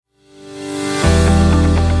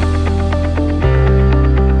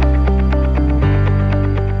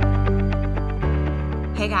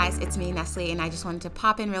Nestle, and I just wanted to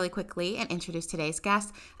pop in really quickly and introduce today's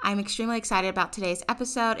guest. I'm extremely excited about today's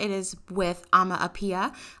episode. It is with Ama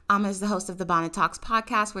Appiah. Ama is the host of the Bonnet Talks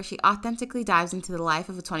podcast, where she authentically dives into the life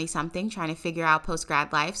of a 20-something trying to figure out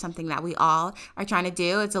post-grad life, something that we all are trying to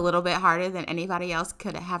do. It's a little bit harder than anybody else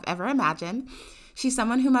could have ever imagined. She's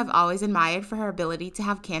someone whom I've always admired for her ability to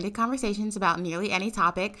have candid conversations about nearly any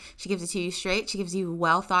topic. She gives it to you straight. She gives you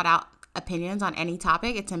well thought out opinions on any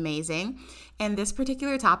topic. It's amazing. And this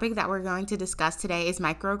particular topic that we're going to discuss today is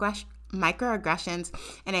microaggressions,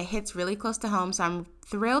 and it hits really close to home. So I'm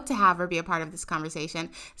thrilled to have her be a part of this conversation,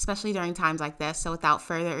 especially during times like this. So without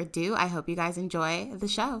further ado, I hope you guys enjoy the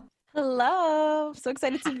show. Hello. So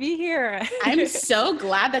excited to be here. I'm so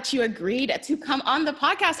glad that you agreed to come on the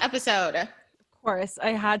podcast episode. Of course, I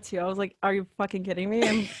had to. I was like, are you fucking kidding me?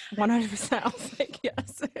 And 100%, I was like,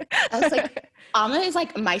 yes. I was like, Ama is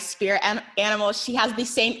like my spirit animal. She has the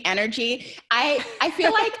same energy. I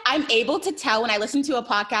feel like I'm able to tell when I listen to a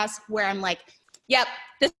podcast where I'm like, yep,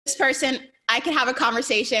 this person, I could have a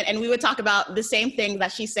conversation and we would talk about the same thing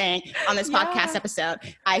that she's saying on this podcast episode.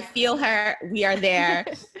 I feel her. We are there.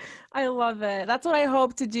 I love it. That's what I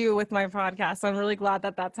hope to do with my podcast. I'm really glad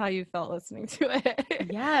that that's how you felt listening to it.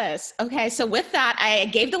 Yes. Okay. So with that, I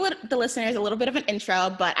gave the listeners a little bit of an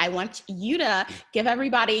intro, but I want you to give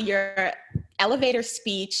everybody your elevator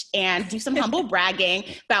speech and do some humble bragging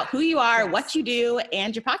about who you are, what you do,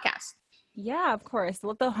 and your podcast. Yeah, of course.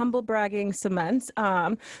 Let the humble bragging cement.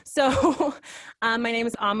 So my name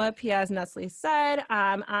is Ama Appiah, as Nestle said.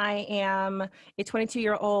 I am a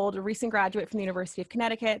 22-year-old recent graduate from the University of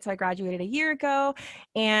Connecticut. So I graduated a year ago,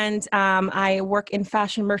 and I work in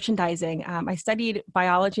fashion merchandising. I studied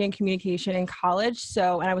biology and communication in college.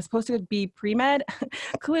 And I was supposed to be pre-med.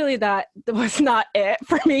 Clearly that was not it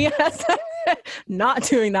for me. Not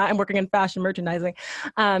doing that and working in fashion merchandising.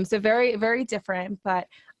 So very, very different, but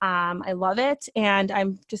I love it. And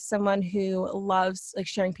I'm just someone who loves like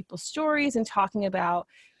sharing people's stories and talking about,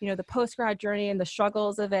 the post-grad journey and the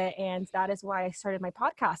struggles of it. And that is why I started my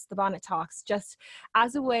podcast, the Bonnet Talks, just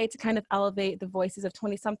as a way to kind of elevate the voices of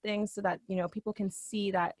 20-somethings so that, people can see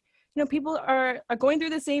that, people are going through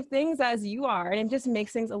the same things as you are, and it just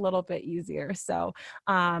makes things a little bit easier. So,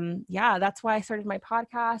 that's why I started my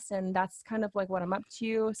podcast, and that's kind of like what I'm up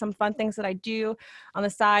to. Some fun things that I do on the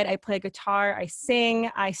side. I play guitar, I sing,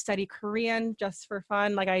 I study Korean just for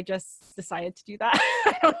fun. Like I just decided to do that.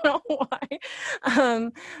 I don't know why.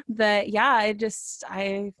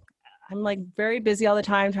 I'm like very busy all the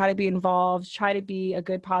time, try to be involved, try to be a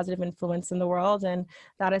good positive influence in the world. And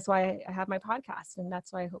that is why I have my podcast, and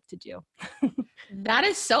that's what I hope to do. That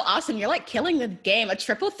is so awesome. You're like killing the game, a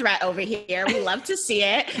triple threat over here. We love to see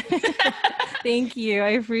it. Thank you. I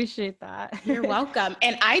appreciate that. You're welcome.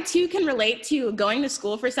 And I too can relate to going to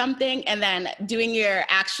school for something and then doing your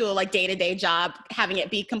actual like day-to-day job, having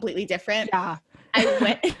it be completely different. Yeah.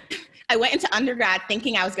 I went into undergrad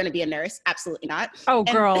thinking I was going to be a nurse. Absolutely not. Oh,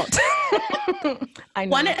 girl. I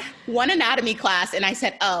know. One anatomy class, and I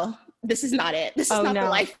said, oh, this is not it. This is not the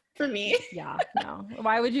life for me. Yeah, no.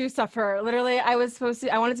 Why would you suffer? Literally, I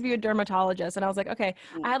wanted to be a dermatologist, and I was like, okay,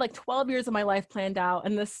 I had like 12 years of my life planned out.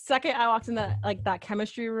 And the second I walked in that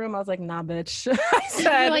chemistry room, I was like, nah, bitch. I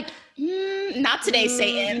said, you're like, not today,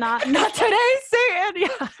 Satan. Not today, Satan.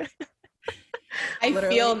 Yeah. I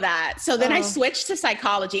feel that. So then I switched to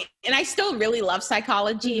psychology, and I still really love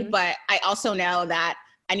psychology, but I also know that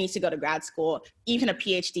I need to go to grad school, even a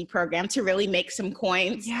PhD program, to really make some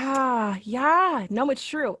coins. Yeah. No, it's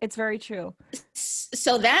true. It's very true.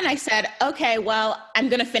 So then I said, okay, well, I'm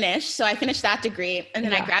going to finish. So I finished that degree, and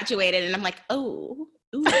then I graduated, and I'm like, oh,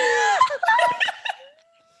 ooh.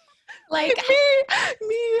 Like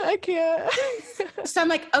me, I can't. So I'm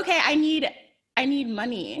like, okay, I need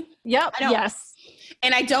money. Yep. Yes.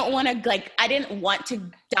 And I don't want to I didn't want to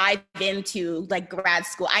dive into like grad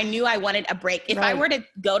school. I knew I wanted a break. If I were to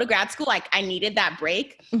go to grad school, like I needed that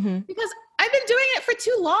break because I've been doing it for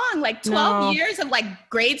too long, like 12 years of like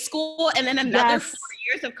grade school and then another 4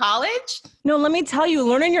 years of college. No, let me tell you,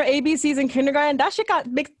 learning your ABCs in kindergarten, that shit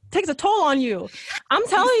takes a toll on you. I'm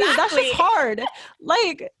telling you, that shit's hard.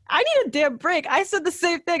 Like, I need a damn break. I said the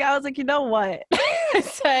same thing. I was like, you know what? I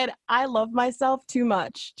said, I love myself too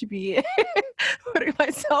much to be putting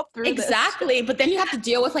myself through this. Exactly. But then you have to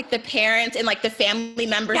deal with like the parents and like the family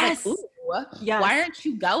members. Yes. Like, ooh, why aren't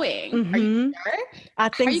you going? Are you sure?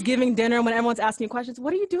 At Thanksgiving dinner, when everyone's asking me questions,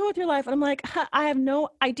 what are you doing with your life? And I'm like, I have no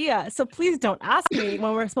idea. So please don't ask me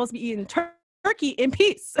when we're supposed to be eating turkey in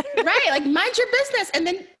peace. Right. Like, mind your business. And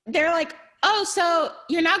then they're like, oh, so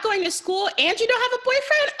you're not going to school and you don't have a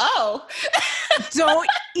boyfriend? Oh. Don't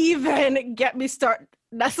even get me started.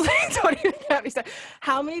 Nestle, don't even get me started.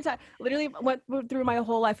 How many times, literally went through my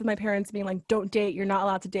whole life with my parents being like, don't date, you're not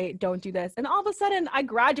allowed to date, don't do this. And all of a sudden I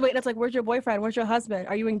graduate and it's like, where's your boyfriend? Where's your husband?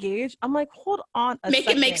 Are you engaged? I'm like, hold on a Make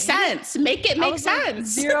second. it make sense. Make it make sense. Like,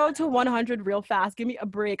 0 to 100 real fast. Give me a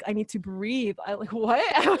break. I need to breathe. I like, what?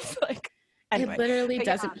 I was like, anyway. It literally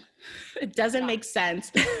doesn't, it doesn't make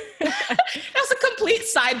sense. That's a complete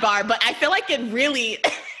sidebar, but I feel like it really,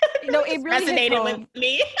 it really resonated with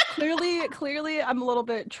me. Clearly I'm a little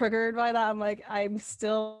bit triggered by that. I'm like, I'm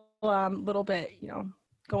still a little bit,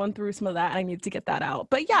 going through some of that. I need to get that out.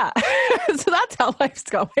 But yeah, so that's how life's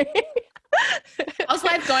going. How's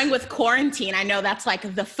life going with quarantine? I know that's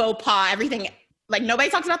like the faux pas, everything. Like nobody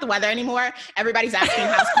talks about the weather anymore. Everybody's asking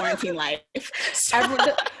how's quarantine life. So.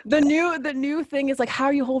 The new thing is like, how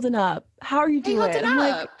are you holding up? How are you doing? Holding up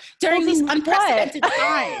like, during these unprecedented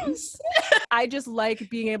times? I just like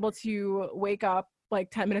being able to wake up like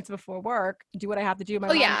 10 minutes before work, do what I have to do.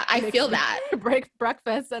 I feel that. Break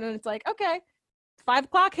breakfast, and then it's like, okay, 5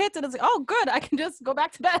 o'clock hits, and it's like, oh, good, I can just go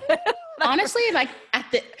back to bed. Honestly, like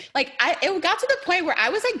it got to the point where I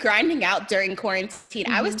was like grinding out during quarantine.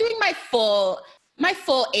 I was doing my full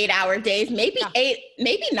 8-hour days, maybe 8,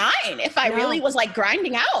 maybe 9 if I really was like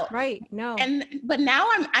grinding out. Right. No. But now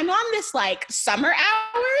I'm on this like summer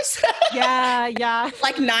hours. Yeah.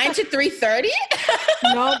 Like 9 to 3:30.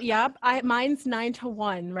 No, yep. Mine's 9 to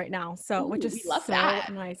 1 right now. So, which is so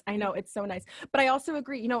that. Nice. I know, it's so nice. But I also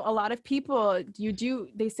agree, a lot of people,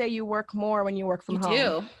 they say you work more when you work from home. You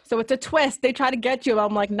do. So it's a twist. They try to get you.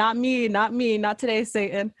 I'm like, not me, not today,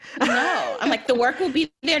 Satan. No, I'm like, the work will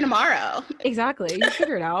be there tomorrow. Exactly. You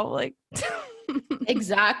figure it out. Like,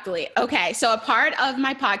 exactly. Okay. So a part of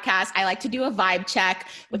my podcast, I like to do a vibe check,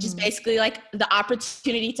 which is basically like the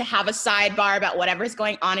opportunity to have a sidebar about whatever's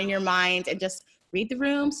going on in your mind and just read the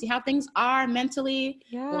room, see how things are mentally,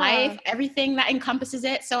 life, everything that encompasses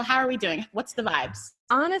it. So how are we doing? What's the vibes?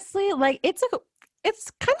 Honestly, like it's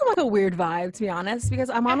kind of like a weird vibe, to be honest, because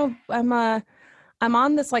I'm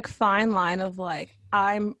on this like fine line of like,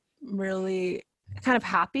 I'm really kind of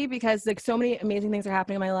happy because like so many amazing things are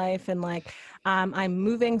happening in my life, and like I'm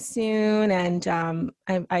moving soon, and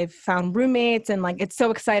I've found roommates, and like it's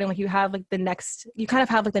so exciting. Like you kind of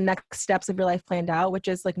have like the next steps of your life planned out, which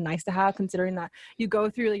is like nice to have, considering that you go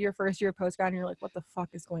through like your first year of postgrad and you're like, what the fuck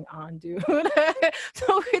is going on, dude?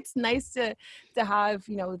 So it's nice to have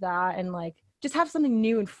that, and like just have something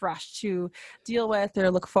new and fresh to deal with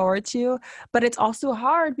or look forward to. But it's also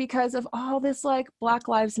hard because of all this like Black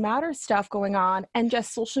Lives Matter stuff going on, and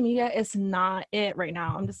just social media is not it right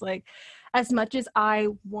now. I'm just like, as much as I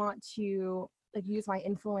want to like use my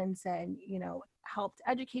influence and, help to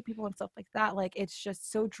educate people and stuff like that, like it's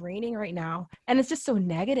just so draining right now. And it's just so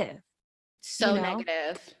negative. So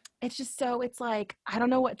negative. It's just it's like, I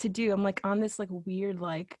don't know what to do. I'm like on this like weird,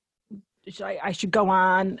 like, I should go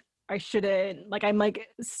on, I shouldn't, like I'm like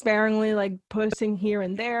sparingly like posting here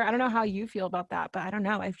and there. I don't know how you feel about that, but I don't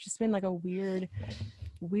know. I've just been like a weird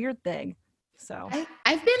thing. So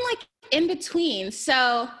I've been like in between.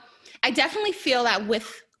 So I definitely feel that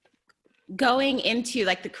with going into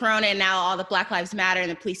like the corona and now all the Black Lives Matter and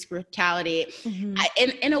the police brutality,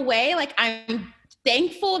 in a way, like I'm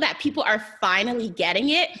thankful that people are finally getting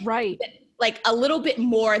it. Right. Like a little bit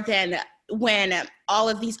more than when all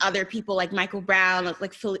of these other people like Michael Brown,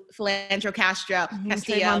 like Philandro Castillo,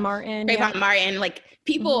 Trayvon Martin, like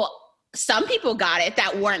people, some people got it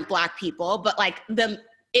that weren't Black people, but like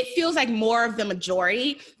it feels like more of the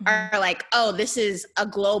majority are like, oh, this is a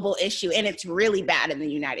global issue and it's really bad in the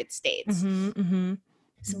United States.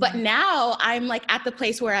 But now I'm like at the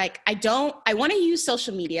place where like I want to use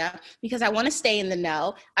social media because I want to stay in the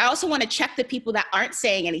know. I also want to check the people that aren't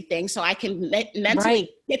saying anything so I can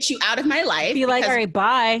mentally get you out of my life. Be like, all right,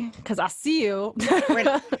 bye, because I see you.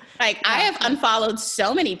 Like I have unfollowed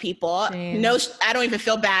so many people. No, I don't even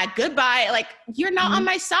feel bad. Goodbye. Like you're not on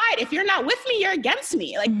my side. If you're not with me, you're against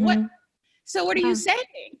me. Like what? So what are you saying?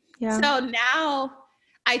 Yeah. So now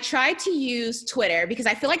I try to use Twitter because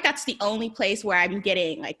I feel like that's the only place where I'm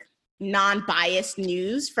getting like non-biased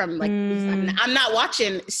news from like, I'm not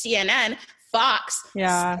watching CNN, Fox,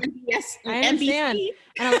 CBS, NBC.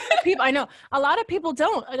 And I know a lot of people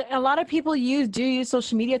don't. A lot of people do use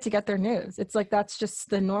social media to get their news. It's like, that's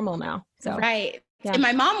just the normal now. So right. Yeah. And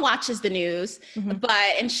my mom watches the news, and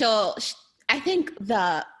I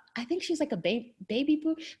think she's like a baby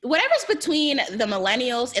boomer, whatever's between the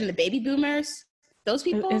millennials and the baby boomers. Those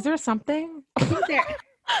people? Is there something? I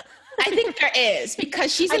think there is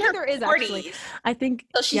because she's in her 40s. I think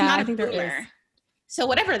so. She's not a boomer. So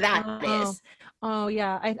whatever that is. Oh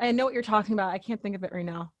yeah. I know what you're talking about. I can't think of it right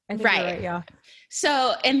now. I think you're right. Yeah.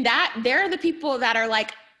 So, and that there are the people that are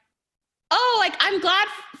like, oh, like, I'm glad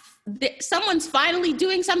that someone's finally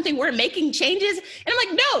doing something. We're making changes. And I'm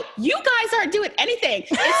like, no, you guys aren't doing anything. It's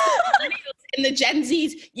the millennials and the Gen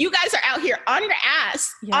Zs. You guys are out here on your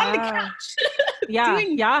ass, on the couch.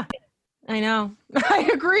 Yeah. I know. I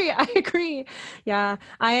agree. Yeah.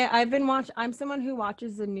 I'm someone who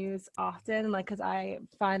watches the news often, like, cause I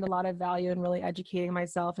find a lot of value in really educating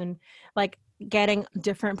myself and like getting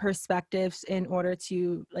different perspectives in order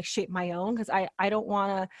to like shape my own. Cause I don't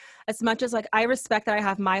want to, as much as like, I respect that I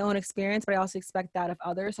have my own experience, but I also expect that of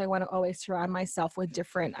others. So I want to always surround myself with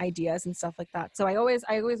different ideas and stuff like that. So I always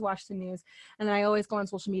watch the news, and then I always go on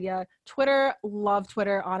social media. Twitter, love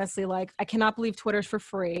Twitter. Honestly, like, I cannot believe Twitter's for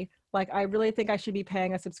free. Like, I really think I should be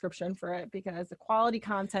paying a subscription for it because the quality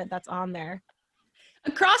content that's on there.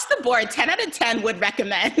 Across the board, 10 out of 10 would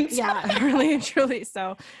recommend. Yeah, really and truly.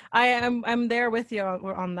 So I'm there with you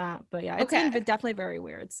on that. But yeah, it's been definitely very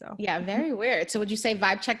weird. So yeah, very weird. So would you say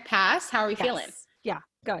vibe check pass? How are we feeling? Yeah,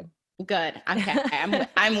 good. Good. Okay.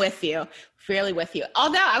 I'm with you. Really with you.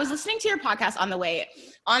 Although I was listening to your podcast on the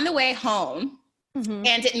way home,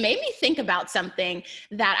 and it made me think about something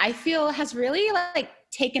that I feel has really like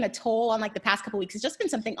taken a toll on like the past couple of weeks. It's just been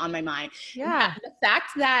something on my mind. Yeah. The fact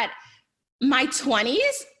that my 20s,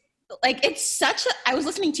 like, I was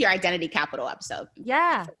listening to your Identity Capital episode.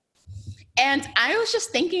 Yeah. And I was just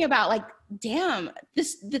thinking about like, damn,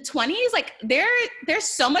 the 20s, like there's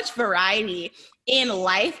so much variety in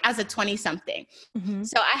life as a 20-something.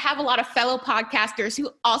 So I have a lot of fellow podcasters who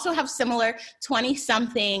also have similar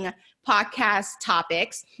 20-something podcast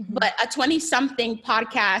topics, but a 20-something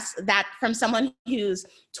podcast that from someone who's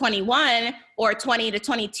 21 or 20 to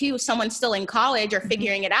 22, someone still in college or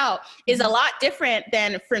figuring it out, is a lot different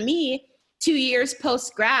than for me, 2 years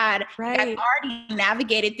post-grad. Right. I've already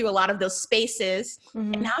navigated through a lot of those spaces.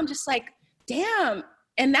 And now I'm just like, damn.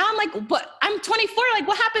 And now I'm like, but I'm 24. Like,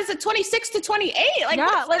 what happens at 26 to 28? Like,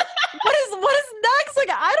 yeah, like what is next? Like,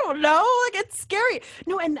 I don't know. Like, it's scary.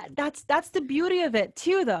 No, and that's the beauty of it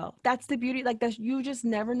too, though. That's the beauty. Like, you just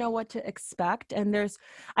never know what to expect. And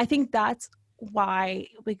I think that's why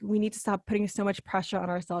like we need to stop putting so much pressure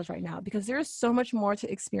on ourselves right now, because there's so much more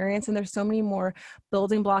to experience and there's so many more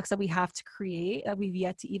building blocks that we have to create that we've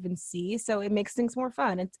yet to even see. So it makes things more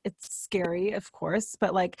fun. It's scary, of course,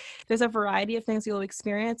 but like there's a variety of things you'll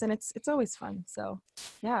experience, and it's always fun. So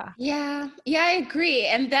yeah, I agree.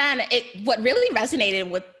 And then what really resonated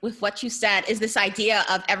with what you said is this idea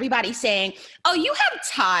of everybody saying, oh, you have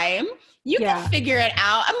time, you can figure it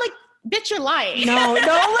out. I'm like, bitch, you're lying. No,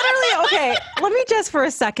 literally. Okay, let me just for a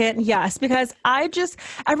second. Yes, because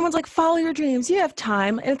everyone's like, follow your dreams. You have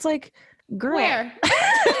time. And it's like, girl. Where?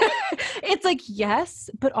 It's like, yes,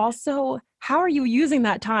 but also, how are you using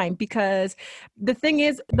that time? Because the thing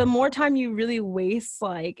is, the more time you really waste,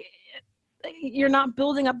 like, you're not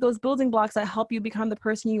building up those building blocks that help you become the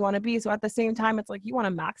person you want to be. So at the same time, it's like, you want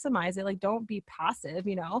to maximize it. Like, don't be passive,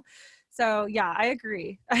 So yeah, I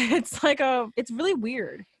agree. It's like it's really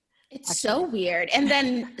weird. It's so weird. And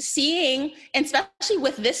then seeing, and especially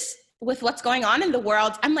with what's going on in the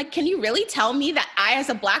world, I'm like, can you really tell me that I, as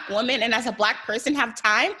a Black woman and as a Black person, have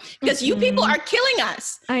time? Because you people are killing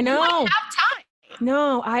us. I know. You don't have time.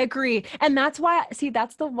 No, I agree. And that's why,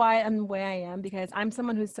 that's why I'm the way I am, because I'm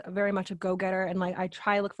someone who's very much a go-getter, and like, I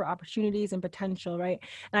try to look for opportunities and potential, right?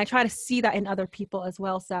 And I try to see that in other people as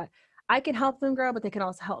well, so that I can help them grow, but they can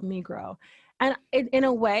also help me grow. And in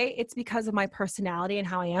a way, it's because of my personality and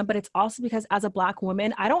how I am, but it's also because as a Black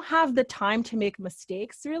woman, I don't have the time to make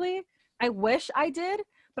mistakes, really. I wish I did,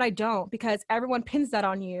 but I don't, because everyone pins that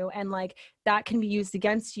on you, and like that can be used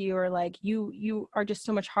against you, or like you are just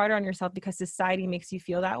so much harder on yourself because society makes you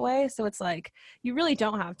feel that way. So it's like, you really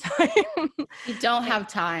don't have time. You don't have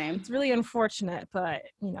time. It's really unfortunate, but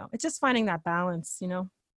it's just finding that balance,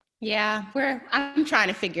 Yeah, I'm trying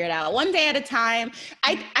to figure it out one day at a time.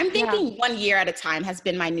 I'm thinking 1 year at a time has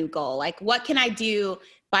been my new goal. Like, what can I do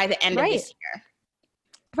by the end of this year?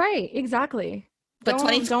 Right, exactly. But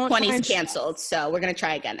 2020 is canceled, so we're going to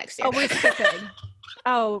try again next year. Oh, we're skipping.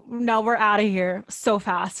 Oh, no, we're out of here so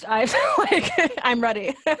fast. I'm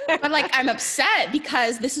ready. But like, I'm upset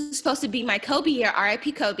because this is supposed to be my Kobe year,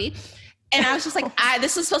 RIP Kobe. And I was just like,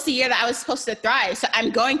 this was supposed to be the year that I was supposed to thrive. So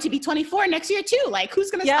I'm going to be 24 next year too. Like, who's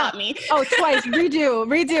going to stop me? Oh, twice.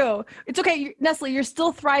 Redo. It's okay. Nestle, you're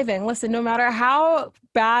still thriving. Listen, no matter how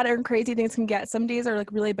bad and crazy things can get, some days are like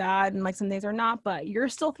really bad and like some days are not, but you're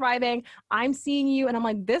still thriving. I'm seeing you and I'm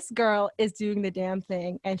like, this girl is doing the damn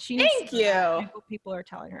thing. And she needs Thank you. I hope people are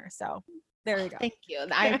telling her. So there you go. Thank you.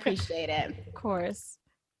 I appreciate it. Of course.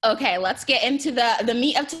 Okay, let's get into the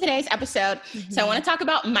meat of today's episode. So I want to talk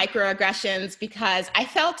about microaggressions because I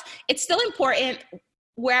felt it's still important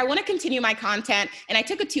where I want to continue my content. And I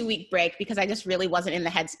took a 2-week break because I just really wasn't in the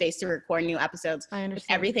headspace to record new episodes with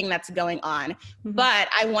everything that's going on. But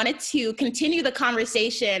I wanted to continue the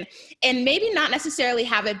conversation and maybe not necessarily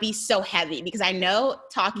have it be so heavy, because I know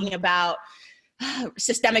talking about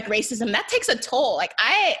systemic racism, that takes a toll. Like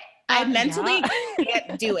I mentally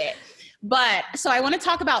can't do it. But so I want to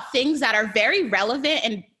talk about things that are very relevant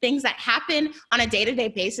and things that happen on a day-to-day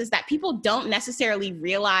basis that people don't necessarily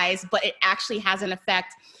realize, but it actually has an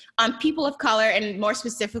effect on people of color and more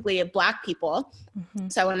specifically Black people.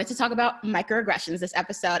 So I wanted to talk about microaggressions this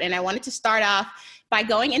episode. And I wanted to start off by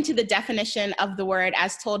going into the definition of the word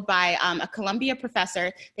as told by a Columbia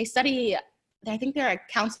professor. They study, I think they're a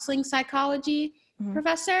counseling psychology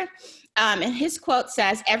professor. And his quote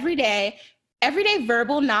says, everyday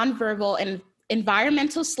verbal, nonverbal, and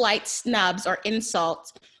environmental slight snubs or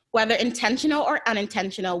insults, whether intentional or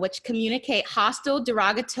unintentional, which communicate hostile,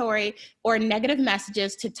 derogatory, or negative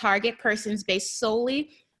messages to target persons based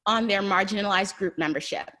solely on their marginalized group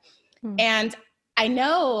membership. And I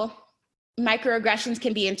know microaggressions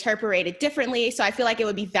can be interpreted differently, so I feel like it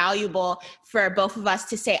would be valuable for both of us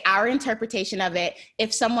to say our interpretation of it.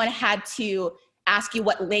 If someone had to ask you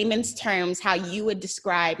what layman's terms, how you would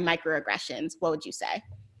describe microaggressions, what would you say?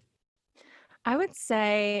 I would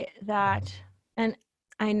say that, and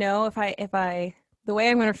I know if I, the way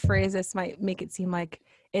I'm going to phrase this might make it seem like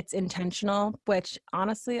it's intentional, which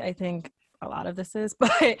honestly, I think a lot of this is,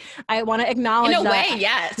 but I want to acknowledge in a way,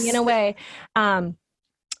 yes. In a way,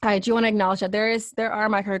 I do want to acknowledge that there are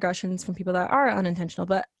microaggressions from people that are unintentional,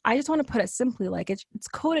 but I just want to put it simply, like it's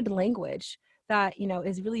coded language that,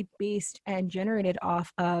 is really based and generated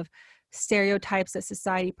off of stereotypes that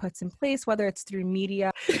society puts in place, whether it's through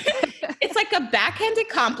media. It's like a backhanded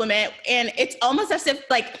compliment. And it's almost as if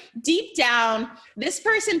like deep down, this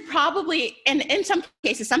person probably, and in some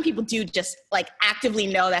cases, some people do just like actively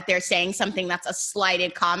know that they're saying something that's a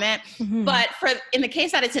slighted comment. But in the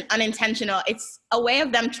case that it's an unintentional, it's a way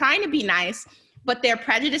of them trying to be nice, but their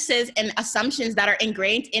prejudices and assumptions that are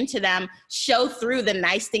ingrained into them show through the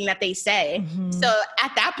nice thing that they say. So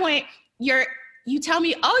at that point, you tell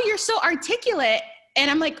me, oh, you're so articulate. And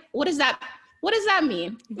I'm like, what does that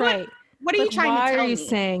mean? Right. What are you trying to tell me? Why are you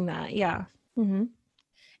saying that? Yeah.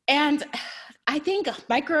 And I think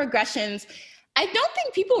microaggressions, I don't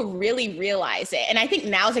think people really realize it. And I think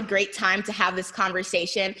now is a great time to have this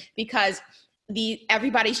conversation because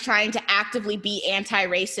everybody's trying to actively be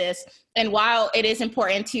anti-racist. And while it is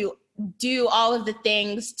important to do all of the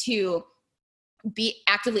things to be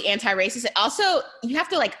actively anti-racist, it also, you have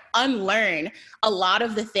to like unlearn a lot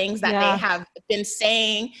of the things that they have been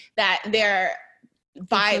saying that they're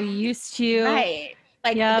used to. Right.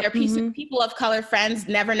 Like their people of color friends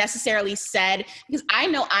never necessarily said, because I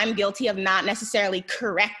know I'm guilty of not necessarily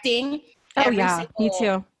correcting every me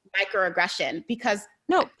too. microaggression because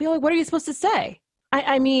be like, what are you supposed to say?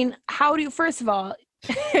 I mean, how do you, first of all,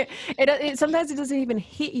 it sometimes it doesn't even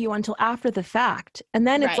hit you until after the fact. And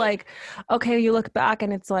then it's like, okay, you look back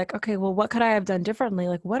and it's like, okay, well, what could I have done differently?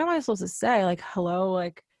 Like, what am I supposed to say? Like, hello,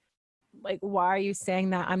 like, why are you saying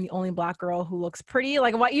that I'm the only Black girl who looks pretty?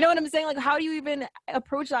 Like, what, you know what I'm saying? Like, how do you even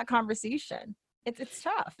approach that conversation? It's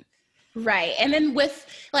tough. Right. And then with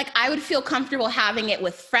like, I would feel comfortable having it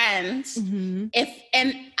with friends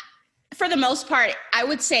and for the most part, I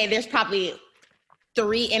would say there's probably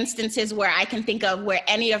 3 instances where I can think of where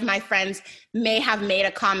any of my friends may have made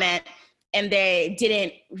a comment and they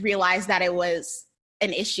didn't realize that it was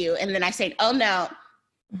an issue. And then I say, oh no,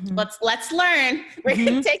 let's learn. We're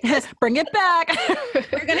going to take this, bring it back.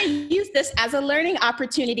 We're going to use this as a learning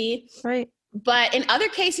opportunity. Right. But in other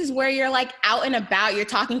cases where you're like out and about, you're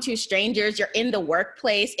talking to strangers, you're in the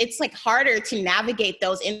workplace, it's like harder to navigate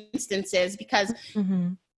those instances because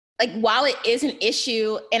like while it is an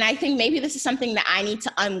issue, and I think maybe this is something that I need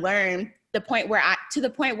to unlearn to the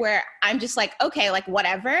point where I'm just like, okay, like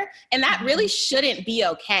whatever. And that really shouldn't be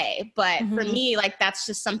okay. But for me, like, that's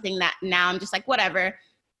just something that now I'm just like, whatever,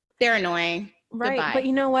 they're annoying. Right. Goodbye. But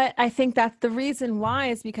you know what? I think that's the reason why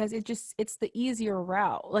is because it's the easier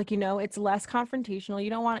route. Like, it's less confrontational.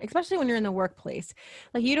 You don't want, especially when you're in the workplace,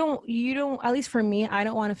 like you don't, at least for me, I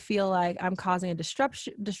don't want to feel like I'm causing a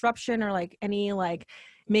disruption or like any, like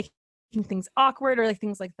making things awkward or like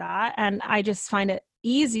things like that. And I just find it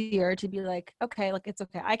easier to be like, okay, like it's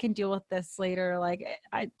okay, I can deal with this later, like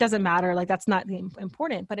it doesn't matter, like that's not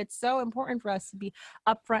important. But it's so important for us to be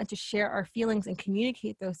upfront, to share our feelings and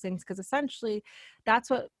communicate those things, because essentially that's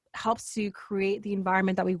what helps to create the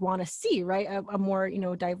environment that we want to see, right? A more,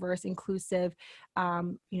 diverse, inclusive,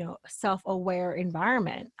 self-aware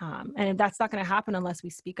environment. And that's not going to happen unless we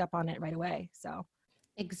speak up on it right away. So.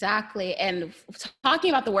 Exactly. And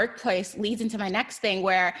talking about the workplace leads into my next thing,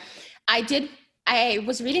 where I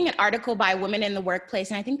was reading an article by Women in the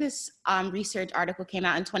Workplace, and I think this research article came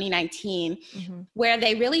out in 2019, where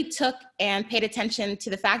they really took and paid attention to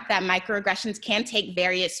the fact that microaggressions can take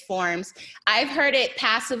various forms. I've heard it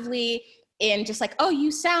passively in just like, oh,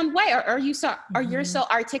 you sound white, or you're so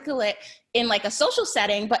articulate in like a social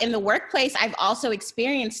setting, but in the workplace, I've also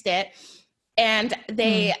experienced it. And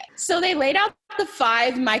they laid out the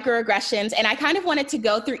 5 microaggressions, and I kind of wanted to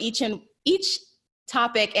go through each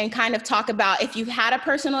topic and kind of talk about if you've had a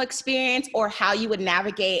personal experience or how you would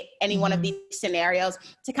navigate any one of these scenarios,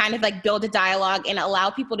 to kind of like build a dialogue and allow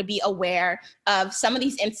people to be aware of some of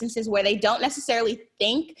these instances where they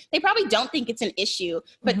probably don't think it's an issue.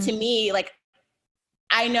 But to me, like,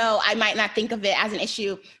 I know I might not think of it as an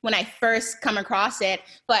issue when I first come across it,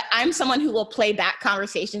 but I'm someone who will play back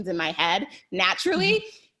conversations in my head naturally.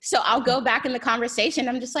 So I'll go back in the conversation.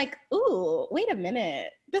 I'm just like, ooh, wait a minute.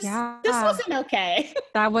 This wasn't okay.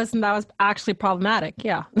 That was actually problematic.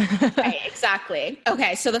 Yeah. Right, exactly.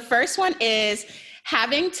 Okay. So the first one is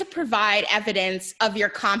having to provide evidence of your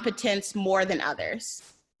competence more than others.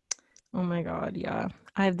 Oh my God. Yeah.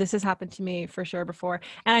 This has happened to me for sure before.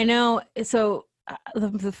 And I know, so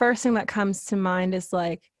the first thing that comes to mind is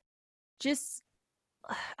like,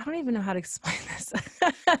 I don't even know how to explain this.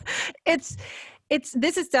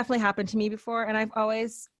 This has definitely happened to me before. And I've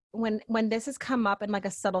always, when this has come up in like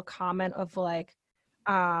a subtle comment of like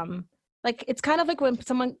it's kind of like when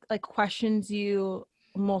someone like questions you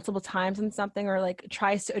multiple times on something, or like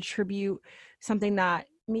tries to attribute something that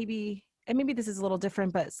maybe this is a little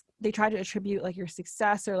different, but they try to attribute like your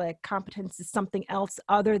success or like competence to something else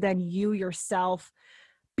other than you yourself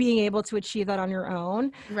being able to achieve that on your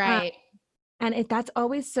own. Right. And that's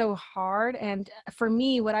always so hard. And for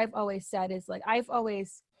me, what I've always said is like, I've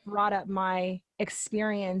always brought up my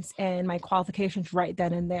experience and my qualifications right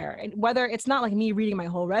then and there. And whether it's not like me reading my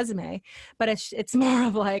whole resume, but it's more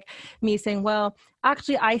of like me saying, well,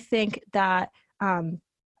 actually, I think that,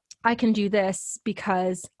 I can do this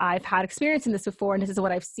because I've had experience in this before, and this is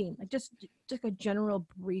what I've seen. Like just a general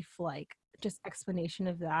brief, like just explanation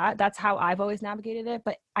of that. That's how I've always navigated it.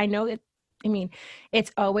 But I know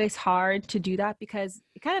it's always hard to do that because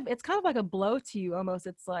it's kind of like a blow to you almost.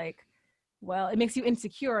 It's like, well, it makes you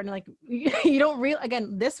insecure, and like you don't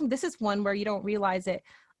again, this is one where you don't realize it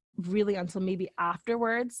really until maybe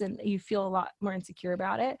afterwards, and you feel a lot more insecure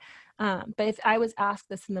about it. But if I was asked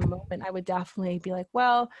this in the moment, I would definitely be like,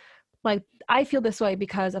 well, like I feel this way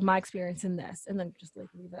because of my experience in this, and then just like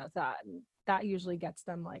leave it at that. And that usually gets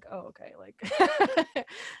them like, oh, okay, like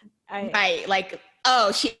right, like,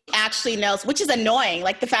 oh, she actually knows, which is annoying.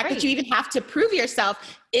 Like the fact that you even have to prove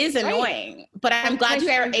yourself is annoying. But I'm glad you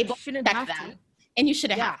are able to protect them, and you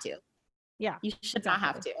shouldn't have to. Yeah, you should not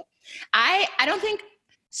have to. I don't think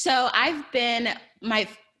so. I've been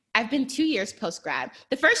 2 years post-grad.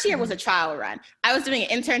 The first year was a trial run. I was doing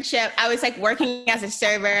an internship. I was like working as a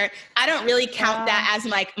server. I don't really count that as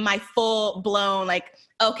like my full blown, like,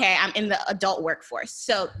 okay, I'm in the adult workforce.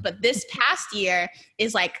 So, but this past year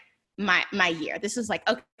is like my year. This is like,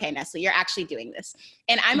 okay, Nestle, you're actually doing this.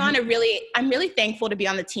 And I'm really thankful to be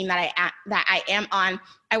on the team that I am on.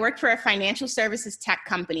 I work for a financial services tech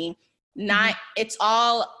company. It's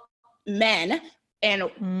all men. And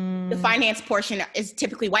the finance portion is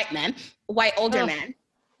typically white older men.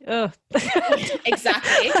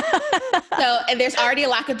 Exactly. So and there's already a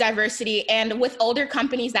lack of diversity. And with older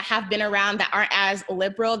companies that have been around that aren't as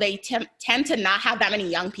liberal, they tend to not have that many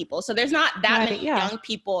young people. So there's not that many young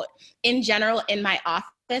people in general in my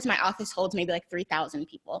office. My office holds maybe like 3,000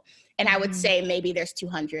 people. And I would say maybe there's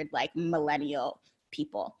 200 like millennial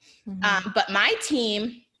people. But my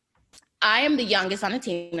team, I am the youngest on the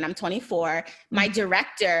team, and I'm 24. My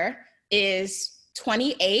director is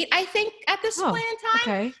 28, I think, at this point in time.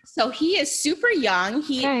 Okay. So he is super young.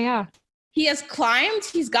 He has climbed.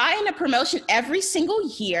 He's gotten a promotion every single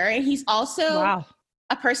year, and he's also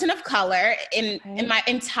a person of color. And my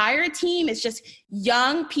entire team is just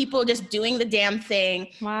young people just doing the damn thing.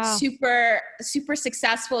 Wow. Super, super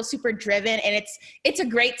successful, super driven, and it's a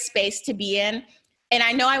great space to be in. And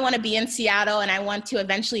I know I want to be in Seattle and I want to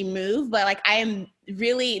eventually move, but like I am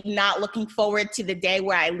really not looking forward to the day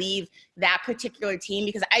where I leave that particular team,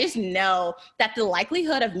 because I just know that the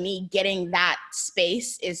likelihood of me getting that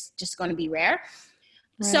space is just going to be rare.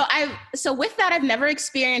 Right. So with that, I've never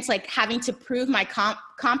experienced like having to prove my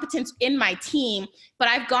competence in my team, but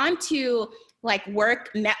I've gone to like work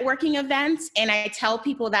networking events, and I tell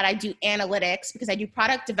people that I do analytics because I do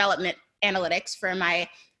product development analytics for my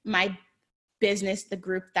business, the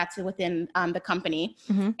group that's within the company.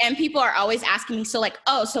 And people are always asking me, so like,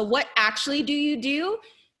 oh, so what actually do you do?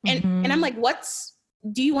 And I'm like,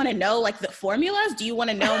 do you want to know like the formulas? Do you want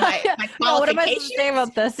to know my qualifications? No, what am I supposed to say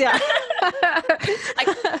about this? Yeah.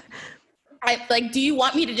 Like, do you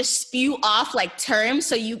want me to just spew off like terms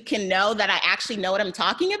so you can know that I actually know what I'm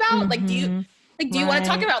talking about? Like, do you want to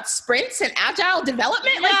talk about sprints and agile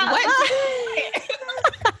development? Yeah. Like what?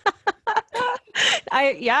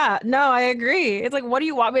 I agree. It's like, what do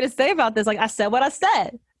you want me to say about this? Like, I said what I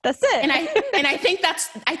said. That's it. And I think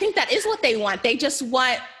that is what they want. They just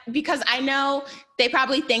want, because I know they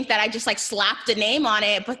probably think that I just like slapped a name on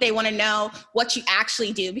it, but they want to know what you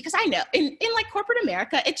actually do. Because I know in like corporate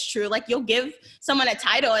America, it's true. Like you'll give someone a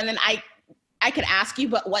title and then I could ask you,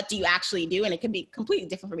 but what do you actually do? And it could be completely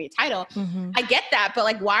different from your title. I get that. But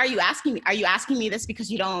like, why are you asking me? Are you asking me this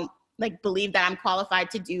because you don't like believe that I'm qualified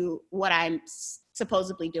to do what I'm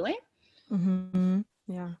supposedly doing?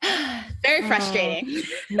 Yeah. Very frustrating.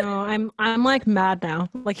 No, I'm like mad now.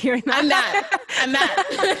 Like hearing that. I'm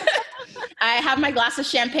mad. I have my glass of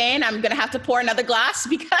champagne. I'm going to have to pour another glass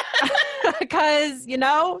because you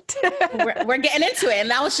know, we're getting into it. And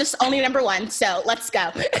that was just only number one. So let's go.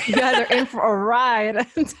 You guys are in for a ride.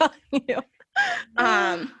 I'm telling you.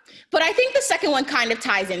 But I think the second one kind of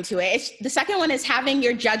ties into it. The second one is having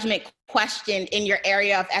your judgment questioned in your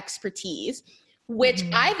area of expertise, which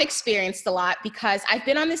I've experienced a lot because I've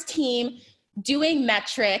been on this team doing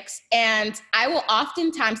metrics, and I will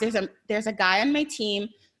oftentimes, there's a guy on my team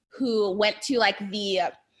who went to like the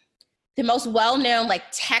most well-known like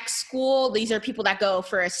tech school. These are people that go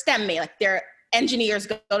for a STEM major, like they're engineers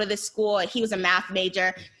go to this school. He was a math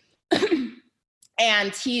major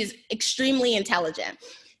and he's extremely intelligent.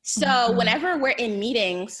 So whenever we're in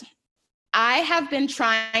meetings, I have been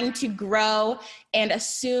trying to grow and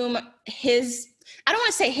assume I don't want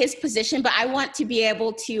to say his position, but I want to be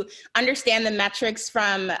able to understand the metrics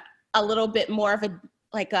from a little bit more of a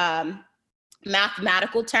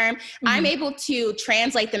mathematical term. I'm able to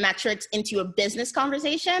translate the metrics into a business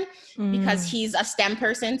conversation because he's a STEM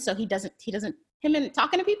person. So him and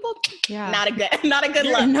talking to people, not a good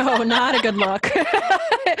look. No, not a good look.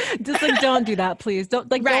 Just like, don't do that, please. Don't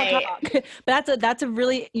don't talk. But that's a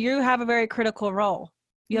really, you have a very critical role.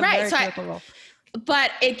 You have a very critical role.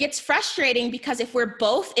 But it gets frustrating because if we're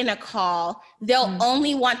both in a call, they'll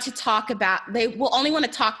only want to they will only want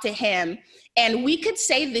to talk to him. And we could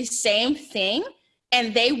say the same thing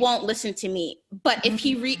and they won't listen to me. But if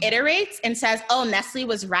he reiterates and says, oh, Nestle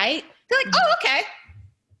was right, they're like, oh, okay.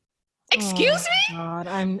 Excuse me? God,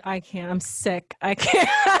 I can't. I'm sick. I can't.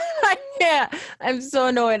 I can't. I'm so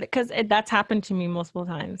annoyed because that's happened to me multiple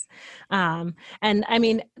times. And I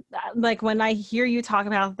mean, like when I hear you talk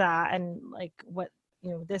about that and like what, you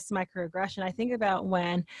know, this microaggression, I think about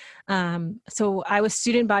when, so I was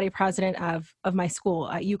student body president of my school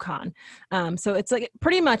at UConn. So it's like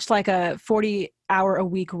pretty much like a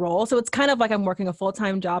 40-hour-a-week role. So it's kind of like I'm working a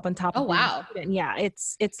full-time job on top of being a student. Yeah,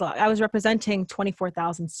 it's I was representing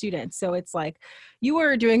 24,000 students. So it's like you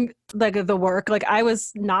were doing like the work, like I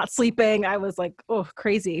was not sleeping. I was like, oh,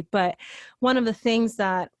 crazy. But one of the things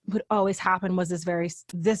that would always happen was this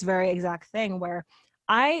very exact thing where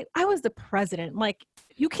I was the president. Like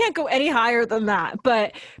you can't go any higher than that.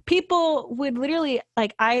 But people would literally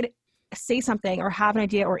like, I'd say something or have an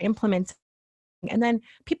idea or implement. And then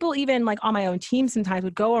people even like on my own team sometimes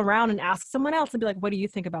would go around and ask someone else and be like, what do you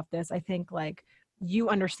think about this? I think like you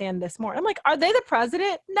understand this more. I'm like, are they the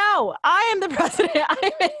president? No, I am the president.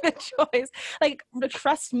 I made the choice. Like,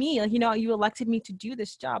 trust me. Like, you know, you elected me to do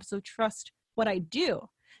this job. So trust what I do,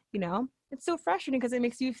 you know? It's so frustrating because it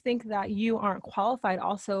makes you think that you aren't qualified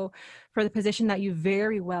also for the position that you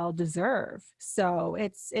very well deserve. So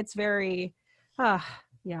it's very,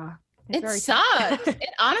 yeah. It sucks. It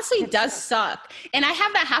honestly does suck. And I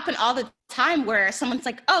have that happen all the time where someone's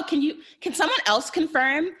like, oh, can someone else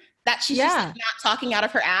confirm that she's just like, not talking out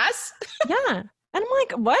of her ass? Yeah. And I'm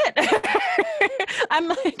like, what? I'm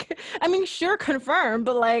like, I mean, sure, confirm,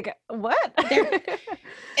 but like, what?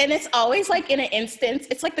 And it's always like in an instance,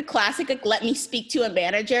 it's like the classic, like, let me speak to a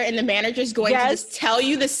manager and the manager's going to just tell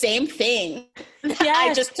you the same thing that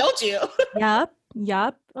I just told you.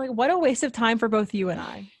 Yep. Like, what a waste of time for both you and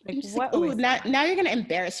I. Like, ooh, now you're going to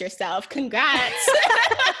embarrass yourself. Congrats.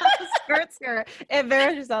 Skirt.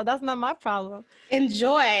 Embarrass yourself. That's not my problem.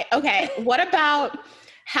 Enjoy. Okay. What about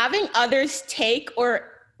having others take or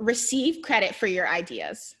receive credit for your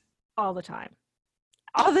ideas? All the time.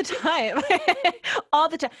 all the time. All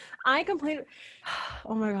the time. I completely,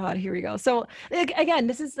 oh my God, here we go. So again,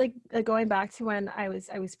 this is like going back to when I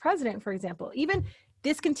was president, for example. Even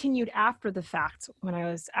this continued after the fact when I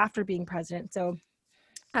was after being president. So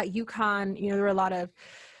at UConn, there were a lot of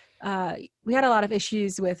we had a lot of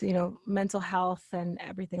issues with, mental health and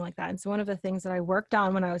everything like that. And so one of the things that I worked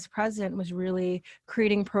on when I was president was really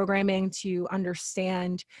creating programming to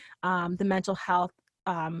understand the mental health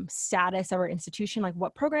status of our institution, like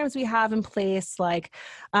what programs we have in place, like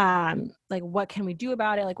what can we do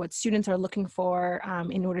about it, like what students are looking for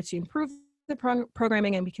in order to improve the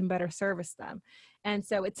programming and we can better service them. And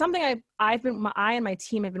so it's something I and my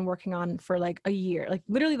team have been working on for like a year, like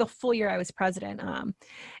literally the full year I was president.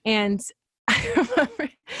 And I remember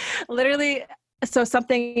literally, so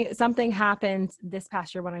something happened this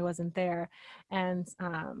past year when I wasn't there. And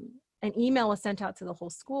an email was sent out to the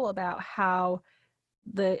whole school about how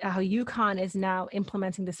UConn is now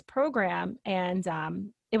implementing this program. And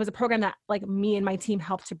it was a program that like me and my team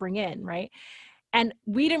helped to bring in, right? And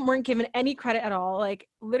we weren't given any credit at all. Like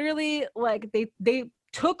literally, like they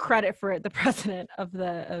took credit for it, the president of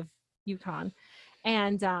UConn,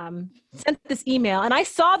 and sent this email. And I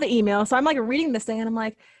saw the email, so I'm like reading this thing, and I'm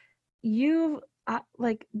like,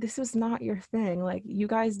 this was not your thing. Like you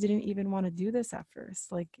guys didn't even want to do this at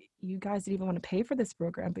first. Like you guys didn't even want to pay for this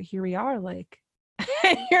program, but here we are. Like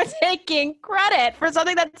you're taking credit for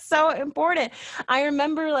something that's so important. I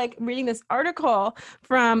remember like reading this article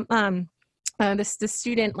from the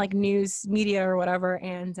student like news media or whatever,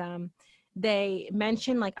 and they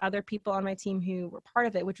mentioned like other people on my team who were part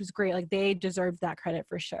of it, which was great. Like they deserved that credit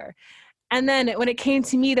for sure. And then when it came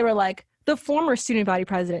to me, they were like, the former student body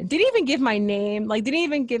president didn't even give my name, like didn't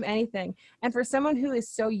even give anything. And for someone who is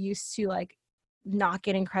so used to like not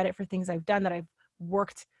getting credit for things I've done, that I've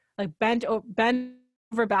worked like bent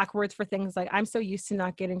over backwards for things, like I'm so used to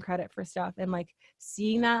not getting credit for stuff, and like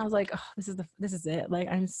seeing that I was like, oh, this is it. Like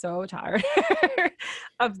I'm so tired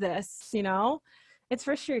of this, it's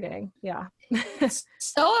frustrating. Yeah.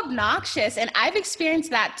 So obnoxious. And I've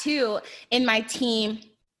experienced that too in my team,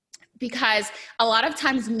 because a lot of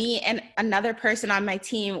times me and another person on my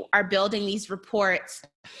team are building these reports,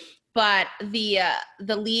 but the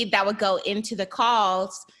lead that would go into the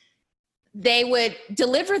calls, they would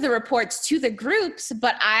deliver the reports to the groups,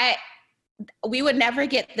 but we would never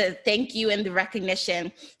get the thank you and the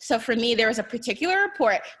recognition. So for me, there was a particular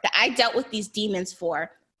report that I dealt with these demons for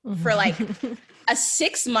like a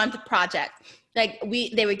 6-month project. Like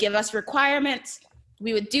they would give us requirements,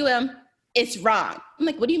 we would do them. It's wrong. I'm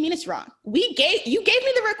like, what do you mean it's wrong? You gave me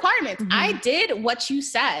the requirements. Mm-hmm. I did what you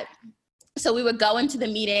said. So we would go into the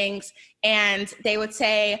meetings and they would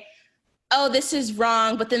say, oh, this is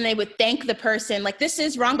wrong. But then they would thank the person, like, this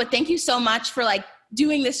is wrong, but thank you so much for like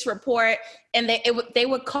doing this report. And they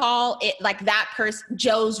would call it like that person,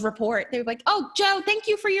 Joe's report. They were like, oh, Joe, thank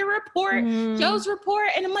you for your report. Joe's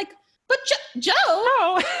report. And I'm like, but Joe.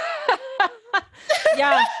 Oh.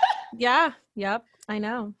 Yeah. Yeah. Yep. I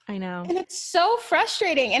know. And it's so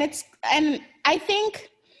frustrating. And I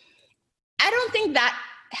don't think that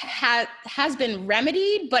has been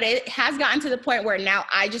remedied, but it has gotten to the point where now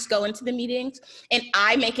I just go into the meetings and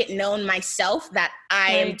I make it known myself that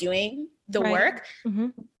I am doing the work,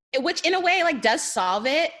 which in a way like does solve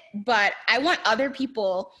it. But I want other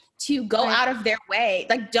people to go out of their way.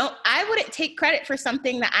 Like, I wouldn't take credit for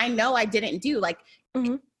something that I know I didn't do. Like,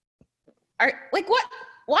 what?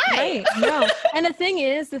 Why? Right. No. And the thing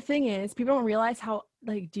is, people don't realize how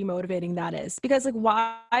like demotivating that is, because like,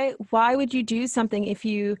 why would you do something if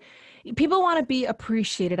people want to be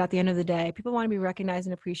appreciated at the end of the day. People want to be recognized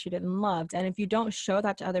and appreciated and loved. And if you don't show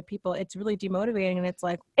that to other people, it's really demotivating. And it's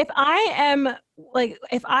like, if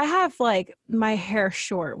I have like my hair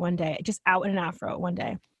short one day, just out in an afro one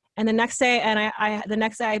day, and the next day,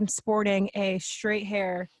 I'm sporting a straight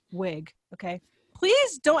hair wig. Okay.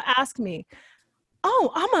 Please don't ask me,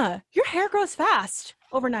 oh, Ama, your hair grows fast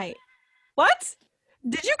overnight. What?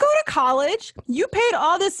 Did you go to college? You paid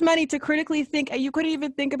all this money to critically think, and you couldn't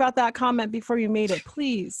even think about that comment before you made it.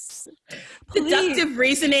 Please. Deductive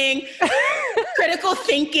reasoning, critical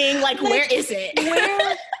thinking, like where is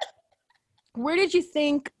it? Where did you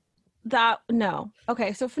think that? No.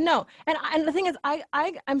 Okay, so no. And the thing is,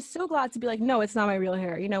 I'm so glad to be like, no, it's not my real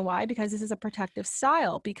hair. You know why? Because this is a protective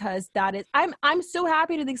style. Because that is, I'm so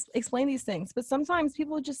happy to explain these things. But sometimes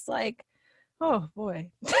people just like, oh boy.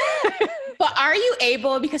 But are you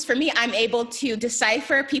able, because for me, I'm able to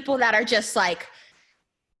decipher people that are just like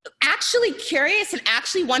actually curious and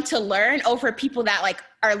actually want to learn over people that like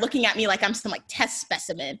are looking at me like I'm some like test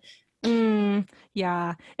specimen.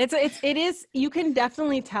 Yeah, it is. You can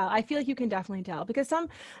definitely tell. I feel like you can definitely tell because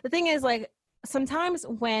the thing is like sometimes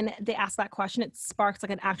when they ask that question, it sparks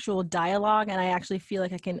like an actual dialogue, and I actually feel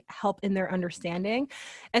like I can help in their understanding,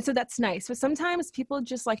 and so that's nice. But sometimes people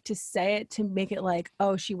just like to say it to make it like,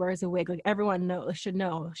 oh, she wears a wig, like everyone should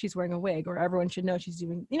know she's wearing a wig, or everyone should know she's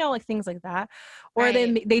doing, like things like that, or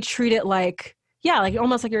Right. they treat it like. Yeah, like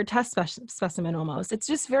almost like you're a test specimen almost. It's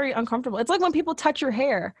just very uncomfortable. It's like when people touch your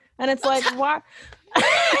hair and it's like, why?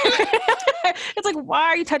 It's like, why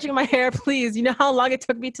are you touching my hair, please? You know how long it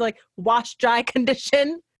took me to like wash, dry,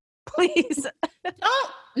 condition? Please. Oh,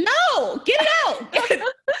 no, get it out.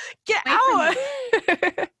 Get out.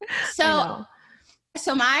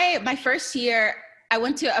 So my first year, I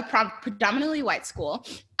went to a predominantly white school.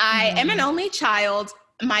 I am an only child.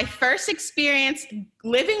 My first experience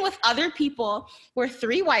living with other people were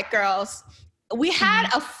 3 white girls. We had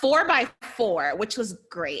a 4x4, which was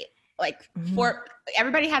great. Like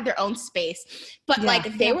everybody had their own space, but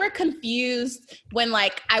like they were confused when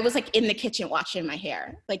like I was like in the kitchen washing my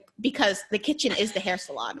hair, like because the kitchen is the hair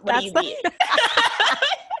salon. What do you mean?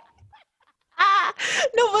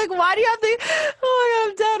 No, like why do you have to? Oh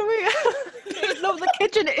my God, I'm done. No, the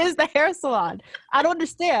kitchen is the hair salon. I don't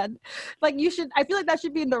understand. Like I feel like that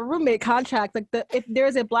should be in the roommate contract. Like if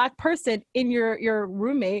there's a Black person in your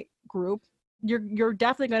roommate group, you're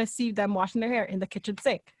definitely going to see them washing their hair in the kitchen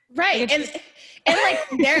sink. Right. Like, and like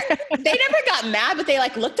they never got mad, but they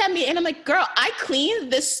like looked at me and I'm like, girl, I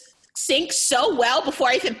cleaned this sink so well before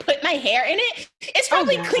I even put my hair in it. It's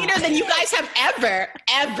probably cleaner than you guys have ever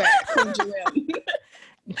cleaned your room.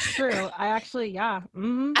 True. I actually,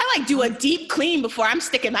 Mm-hmm. I like do a deep clean before I'm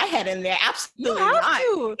sticking my head in there. Absolutely not.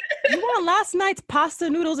 You want last night's pasta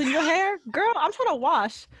noodles in your hair? Girl, I'm trying to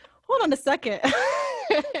wash. Hold on a second.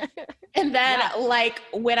 And then like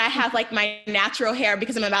when I have like my natural hair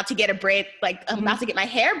because I'm about to get a braid, like I'm about to get my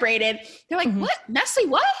hair braided, they're like, what? Nestle,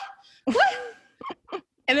 what?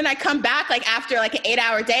 And then I come back like after like an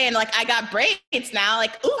 8-hour day and like I got braids now,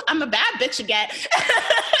 like, ooh, I'm a bad bitch again.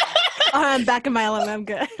 I'm back in my element. I'm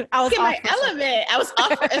good. I was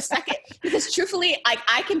off for a second because truthfully, like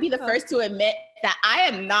I can be the first to admit that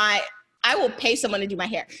I will pay someone to do my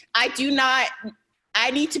hair. I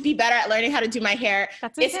need to be better at learning how to do my hair.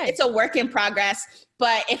 That's okay. It's a work in progress.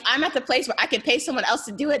 But if I'm at the place where I can pay someone else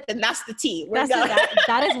to do it, then that's the tea.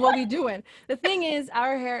 That is what we're doing. The thing is,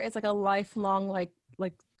 our hair is like a lifelong like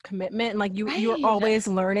commitment, and like you're always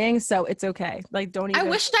learning, so it's okay. Like don't even. I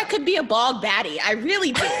wish I could be a bald baddie. I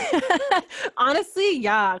really do. Honestly,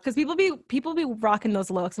 yeah, because people be rocking those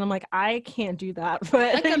looks, and I'm like, I can't do that.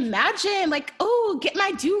 But like imagine, like, oh, get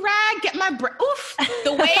my do rag, get my oof,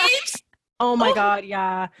 the waves. Oh my God,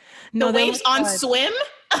 yeah. No, the waves on swim.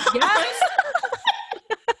 Yes.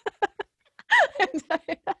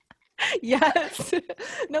 Yes.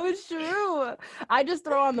 No, it's true. I just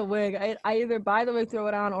throw on the wig. I either buy the wig, throw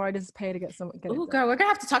it on, or I just pay to get someone. Oh, girl, we're gonna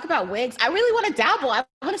have to talk about wigs. I really want to dabble. I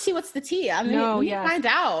want to see what's the tea. Let me find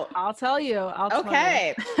out. I'll tell you.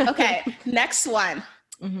 Okay. Next one.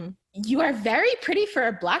 Mm-hmm. You are very pretty for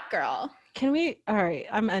a Black girl. Can we? All right,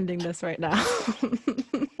 I'm ending this right now.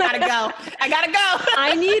 I gotta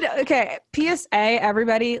go. Okay, PSA,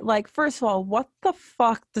 everybody. Like, first of all, what the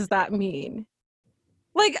fuck does that mean?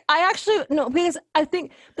 Like, I actually, no, because I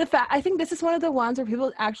think this is one of the ones where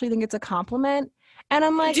people actually think it's a compliment. And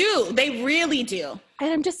I'm like, they really do.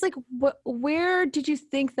 And I'm just like, where did you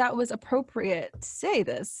think that was appropriate to say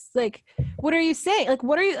this? Like, what are you saying? Like,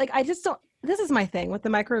 what are you, like, I just don't, this is my thing with the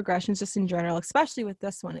microaggressions just in general, especially with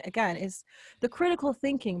this one, again, is the critical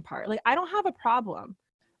thinking part. Like, I don't have a problem.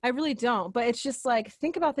 I really don't. But it's just like,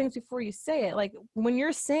 think about things before you say it. Like, when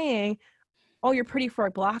you're saying, oh, you're pretty for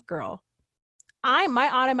a Black girl, my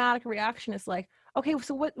automatic reaction is like, okay,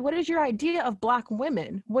 so what is your idea of Black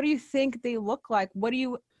women? What do you think they look like?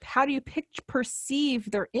 How do you perceive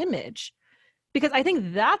their image? Because I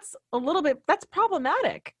think that's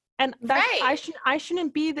problematic. And I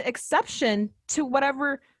shouldn't be the exception to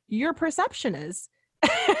whatever your perception is.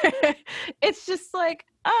 It's just like,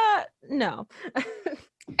 no.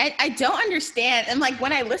 I don't understand. And like,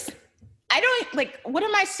 when I listen, I don't like, what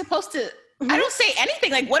am I supposed to, I don't say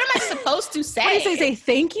anything. Like, what am I supposed to say? What do you say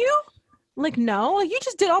thank you? Like, no, like, you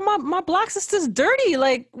just did all my Black sisters dirty.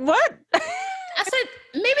 Like, what? I said,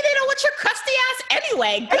 maybe they don't want your crusty ass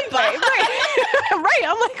anyway. Goodbye. Right.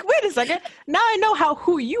 I'm like, wait a second. Now I know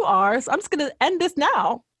who you are. So I'm just going to end this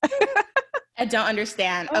now. I don't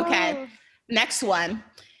understand. Okay. Next one.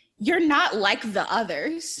 You're not like the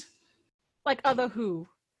others. Like other who?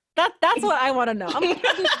 That's what I want to know. I'm like,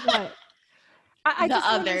 what? I just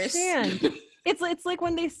don't understand. It's like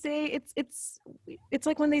when they say it's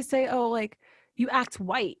like when they say, oh, like you act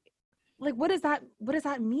white. Like what does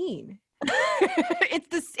that mean?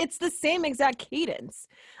 It's the same exact cadence.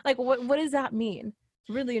 Like what does that mean?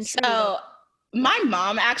 Really and truly. So my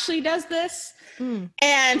mom actually does this, and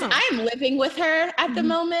I am living with her at the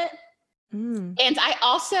moment. And I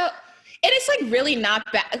also, and it's like really not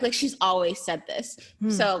bad. Like she's always said this,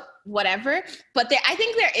 so whatever. But I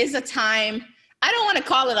think there is a time. I don't want to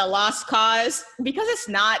call it a lost cause because it's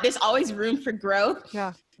not. There's always room for growth.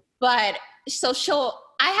 Yeah. But so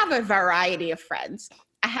I have a variety of friends.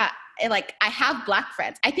 I have Black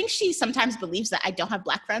friends. I think she sometimes believes that I don't have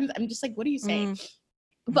Black friends. I'm just like, what are you saying?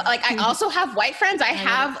 But like, I also have white friends. I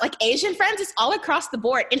have like Asian friends. It's all across the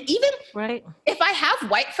board. And even if I have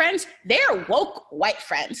white friends, they are woke white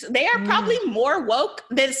friends. They are probably more woke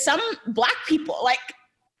than some Black people. Like,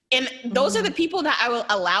 and those are the people that I will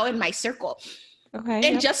allow in my circle. Okay.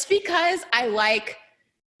 And just because I like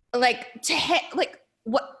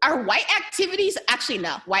what are white activities? Actually,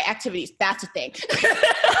 no, white activities, that's a thing.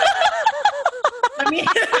 I mean,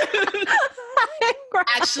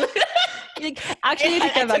 actually, I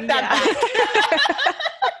took that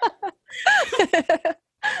back.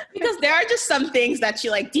 Because there are just some things that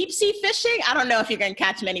you like. Deep sea fishing, I don't know if you're going to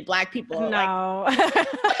catch many Black people. No.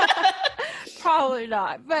 Probably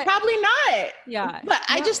not. But probably not. Yeah. But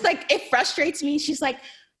I just like, it frustrates me. She's like,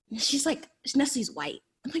 Nestle's white.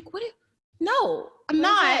 I'm like, what? No, I'm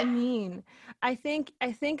not. What does that mean? I think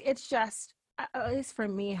it's just, at least for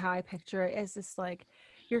me, how I picture it is just like,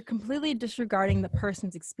 you're completely disregarding the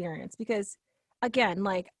person's experience. Because again,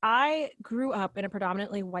 like I grew up in a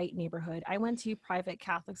predominantly white neighborhood. I went to private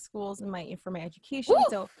Catholic schools for my education. Woo!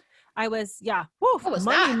 So I was,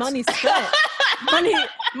 money spent.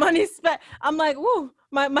 money spent. I'm like, woo,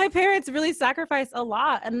 my parents really sacrificed a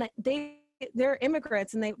lot, and they're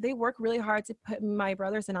immigrants, and they work really hard to put my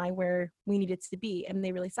brothers and I where we needed to be, and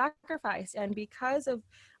they really sacrificed. And because of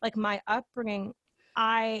like my upbringing,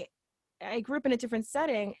 I grew up in a different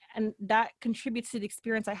setting, and that contributes to the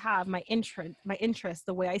experience I have, my interest,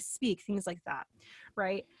 the way I speak, things like that,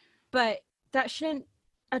 right? But that shouldn't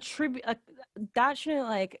attribute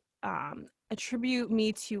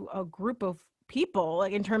me to a group of people,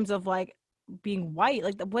 like in terms of like being white.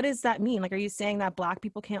 Like what does that mean? Like, are you saying that Black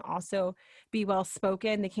people can't also be well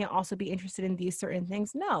spoken? They can't also be interested in these certain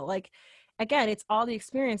things? No, like again, it's all the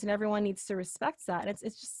experience, and everyone needs to respect that. And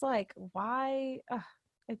it's just like, why?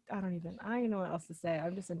 I don't know what else to say.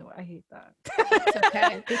 I'm just annoyed. I hate that. It's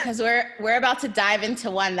okay, because we're about to dive into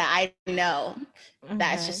one that I know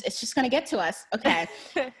that it's just gonna get to us. Okay.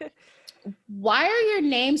 Why are your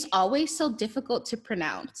names always so difficult to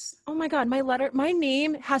pronounce? Oh my God, my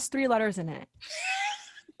name has 3 letters in it.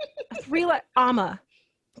 Ama.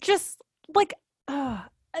 Just like,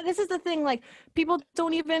 this is the thing, like people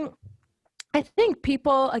don't even, I think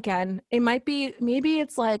people, again, maybe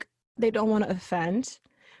it's like they don't want to offend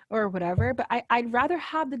or whatever, but I'd rather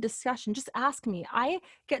have the discussion. Just ask me. I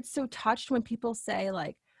get so touched when people say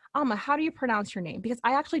like, Ama, how do you pronounce your name? Because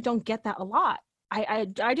I actually don't get that a lot. I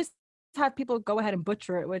just have people go ahead and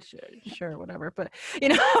butcher it, which sure, whatever, but you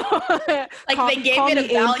know, like they gave it a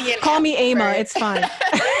valiant call me Ama, it's fine.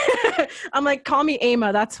 I'm like, call me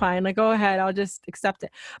Ama, that's fine, like go ahead, I'll just accept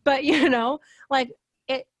it. But you know, like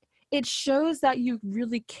it shows that you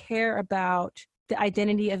really care about the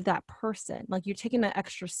identity of that person, like you're taking that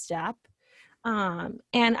extra step, and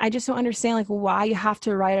I just don't understand like why you have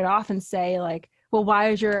to write it off and say like, well, why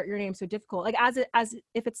is your name so difficult? Like as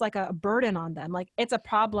if it's like a burden on them. Like it's a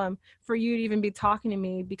problem for you to even be talking to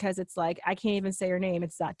me because it's like, I can't even say your name.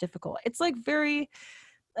 It's that difficult. It's like very,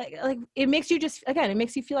 like it makes you it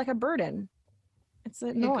makes you feel like a burden. It's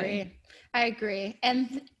annoying. I agree.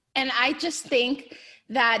 And I just think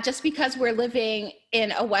that just because we're living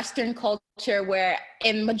in a Western culture where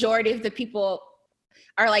in majority of the people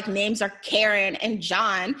our like names are Karen and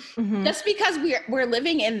John, just because we're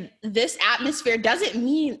living in this atmosphere doesn't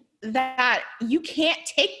mean that you can't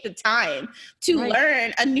take the time to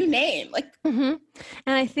learn a new name. Like, and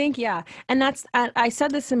I think, and that's, I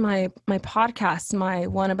said this in my podcast, my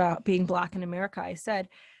one about being Black in America. I said,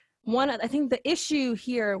 I think the issue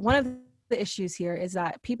here, one of the issues here is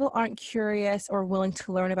that people aren't curious or willing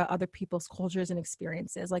to learn about other people's cultures and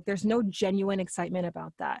experiences. Like there's no genuine excitement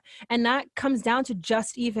about that. And that comes down to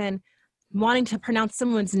just even wanting to pronounce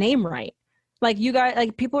someone's name right. Like you guys,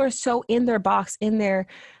 like people are so in their box, in their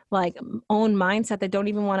like own mindset that don't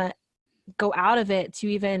even want to go out of it to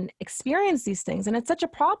even experience these things. And it's such a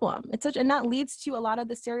problem. And that leads to a lot of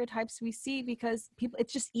the stereotypes we see because people,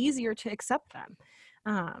 it's just easier to accept them.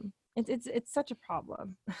 It's such a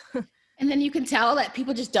problem. And then you can tell that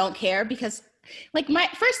people just don't care because Like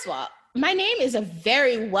first of all, my name is a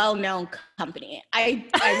very well-known company. I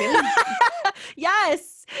really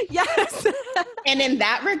Yes. And in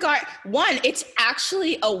that regard, one, it's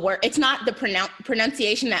actually a word. It's not the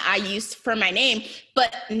pronunciation that I used for my name,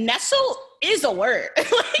 but nestle is a word.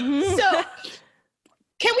 So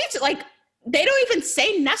can we they don't even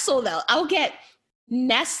say nestle though. I'll get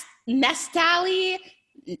Nestally,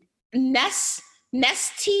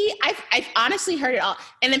 Nesty. I've honestly heard it all.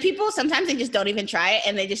 And then people, sometimes they just don't even try it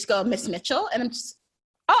and they just go Miss Mitchell. And I'm just,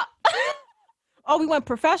 Oh, we went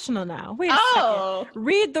professional now. Wait a second.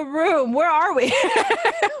 Read the room. Where are we?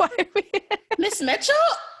 Miss Mitchell?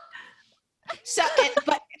 So,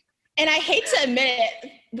 and I hate to admit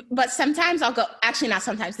it, but sometimes I'll go, actually not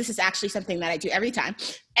sometimes, this is actually something that I do every time.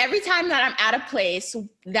 Every time that I'm at a place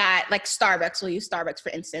that, like Starbucks, we'll use Starbucks for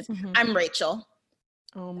instance, I'm Rachel.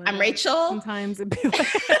 Oh my I'm God. Rachel. Sometimes it'd be like,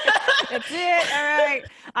 that's it. All right.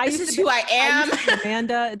 This is who I am.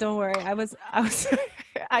 Amanda, don't worry. I was I was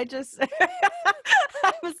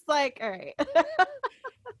like, all right.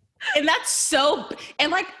 And that's so,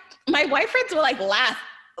 and like my white friends will like laugh.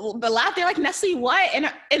 They're like, Nestle, what?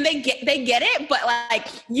 And they get it, but like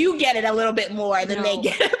you get it a little bit more than they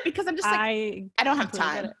get it because I'm just like, I don't have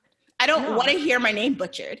time. I don't want to hear my name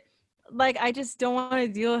butchered. Like, I just don't want to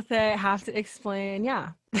deal with it. Have to explain. Yeah.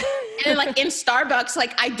 And like in Starbucks,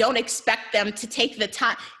 like I don't expect them to take the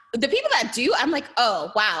time. The people that do, I'm like,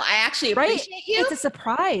 oh, wow, I actually appreciate you. It's a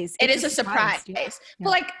surprise. It is a surprise. Yeah. But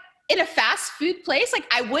like in a fast food place,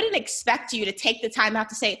 like I wouldn't expect you to take the time out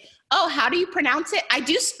to say, oh, how do you pronounce it? I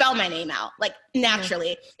do spell my name out, like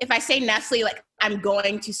naturally. If I say Nestle, like I'm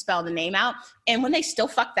going to spell the name out. And when they still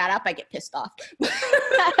fuck that up, I get pissed off.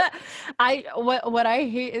 What I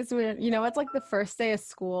hate is when, it's like the first day of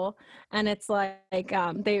school and it's like,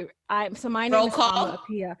 so my name is Ama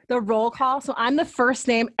Appiah. The roll call. So I'm the first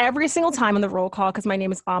name every single time on the roll call because my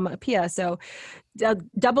name is Ama Appiah. So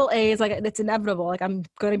double A is like, it's inevitable. Like I'm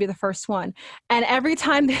going to be the first one. And every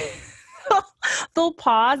time they'll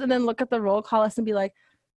pause and then look at the roll call list and be like,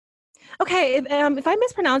 okay, if I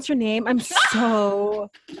mispronounce your name, I'm so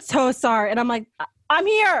sorry. And I'm like, I'm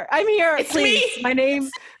here. It's please. Me. My name,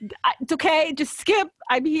 it's okay. Just skip.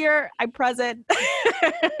 I'm here. I'm present.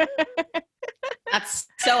 That's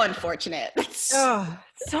so unfortunate. So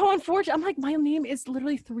unfortunate. I'm like, my name is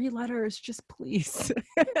literally 3 letters. Just please.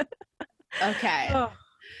 Okay.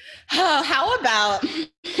 How about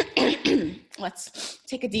let's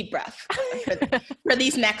take a deep breath for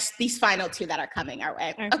these final 2 that are coming our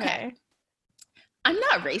way. Okay. I'm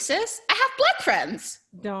not racist. I have Black friends.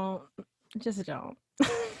 Just don't.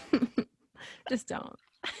 Just don't.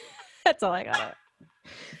 That's all I got.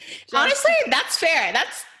 Honestly, that's fair.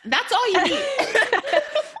 That's all you need.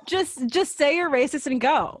 just say you're racist and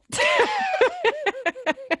go.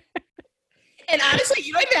 And honestly,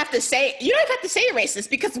 you don't even have to say you're racist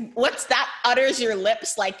because once that utters your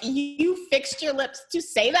lips, like you fixed your lips to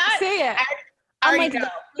say that. Say it. I already know.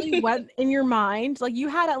 Really went in your mind. Like you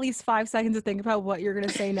had at least 5 seconds to think about what you're gonna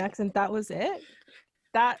say next, and that was it.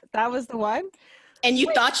 That was the one. And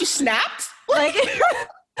you thought you snapped? Like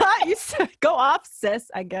thought you said, go off, sis,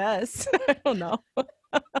 I guess. I don't know. No,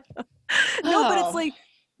 but it's like,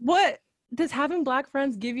 what does having Black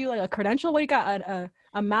friends give you, like a credential? What you got,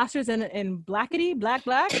 a master's in blackity, black?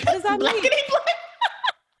 What does that mean? Black?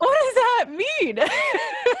 What does that mean?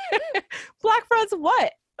 Black friends,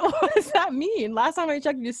 what? What does that mean? Last time I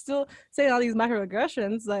checked, you're still saying all these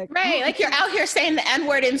microaggressions. Like, right, like you're out here saying the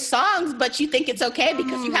N-word in songs, but you think it's okay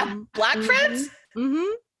because you have Black friends?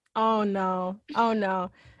 Mm-hmm. Oh no.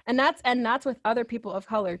 And that's with other people of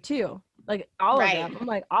color too. Like all of them. I'm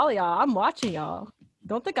like, all of y'all, I'm watching y'all.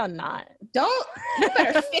 Don't think I'm not. You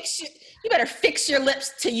better fix your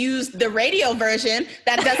lips to use the radio version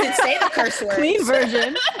that doesn't say the curse words. Clean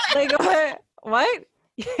version. Like what?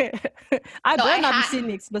 I better not be seeing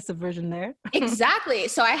the explicit version there. Exactly.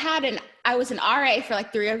 So I was an RA for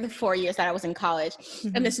like 3 of the 4 years that I was in college.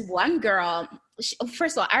 Mm-hmm. And this one girl,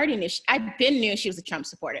 first of all, I already knew she was a Trump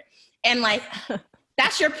supporter. And like,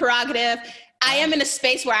 that's your prerogative. I am in a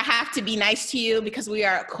space where I have to be nice to you because we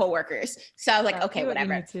are coworkers. So I was like, okay,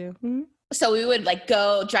 whatever. Mm-hmm. So we would like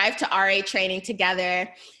go drive to RA training together.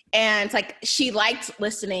 And like, she liked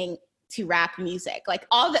listening to rap music. Like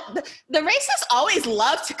all the racists always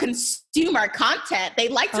love to consume our content. They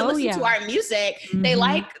like to listen to our music. Mm-hmm. They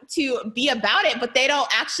like to be about it, but they don't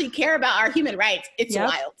actually care about our human rights. It's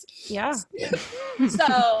wild. Yeah.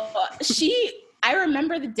 So I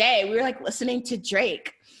remember the day we were like listening to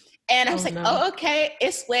Drake and I was oh, okay,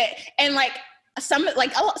 it's lit. And like some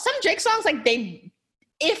Drake songs, like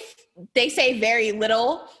if they say very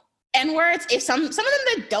little, N-words. If some of them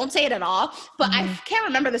that don't say it at all, but I can't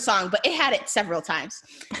remember the song, but it had it several times.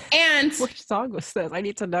 And which song was this? I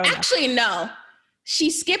need to know. Actually, no.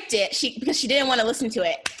 She skipped it because she didn't want to listen to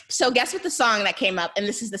it. So guess what the song that came up, and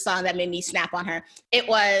this is the song that made me snap on her. It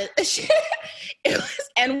was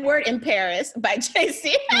N-word in Paris by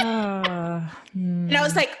Jay-Z. And I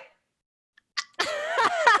was like,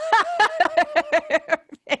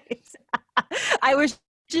 I wish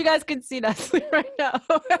you guys could see Nestle right now.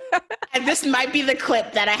 And this might be the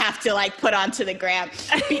clip that I have to like put onto the gram,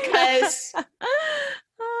 because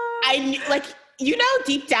I like, you know,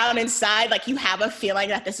 deep down inside, like you have a feeling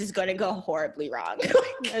that this is going to go horribly wrong.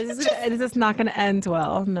 This is not going to end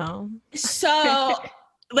well. No. So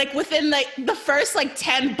like within like the first like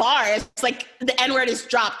 10 bars, like the N-word is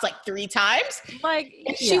dropped like 3 times. Like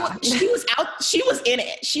she was out. She was in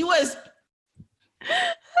it. She was.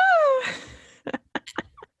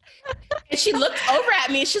 And she looked over at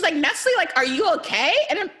me. She's like, Nestle, like, are you okay?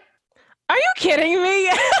 And are you kidding me?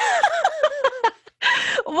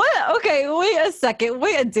 What? Okay, wait a second.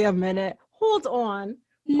 Wait a damn minute. Hold on.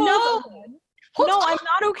 No, I'm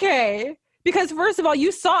not okay. Because first of all,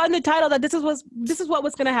 you saw in the title that this is what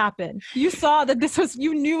was going to happen. You saw that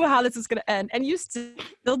you knew how this was going to end, and you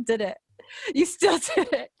still did it. You still did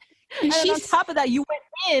it. And on top of that, you went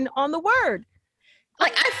in on the word.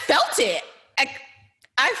 Like, I felt it.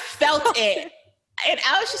 I felt it. And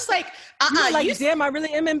I was just like, like, damn, I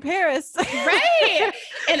really am in Paris. Right.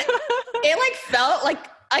 And it like felt like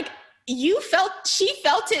she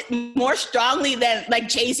felt it more strongly than like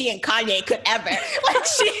Jay-Z and Kanye could ever. Like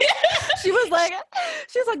she was like,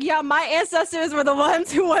 yeah, my ancestors were the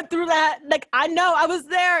ones who went through that. Like, I know, I was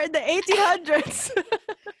there in the 1800s.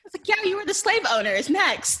 It's like, yeah, you were the slave owners.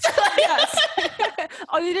 Next. Yes.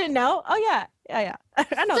 Oh, you didn't know? Oh yeah.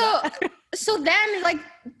 I know that. So then, like,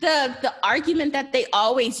 the argument that they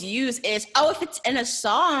always use is, oh, if it's in a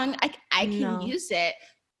song, I can use it.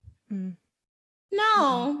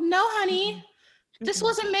 No, honey. This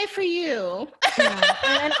wasn't made for you. Yeah.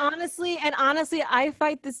 And honestly, I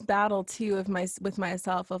fight this battle too with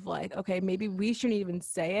myself of like, okay, maybe we shouldn't even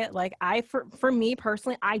say it. Like, for me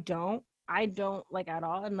personally, I don't like at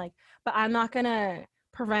all. And like, but I'm not gonna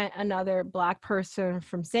prevent another Black person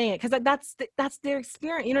from saying it, because like that's their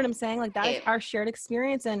experience. You know what I'm saying? Like, that is our shared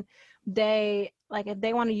experience, and they, like, if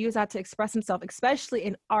they want to use that to express themselves, especially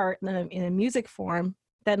in art and in a music form,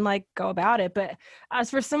 then like go about it. But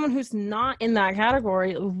as for someone who's not in that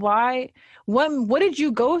category, what did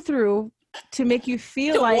you go through to make you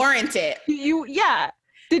feel to like warrant it?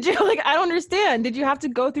 Did you, like, I don't understand. Did you have to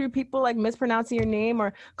go through people like mispronouncing your name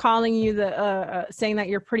or calling you saying that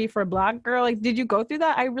you're pretty for a Black girl? Like, did you go through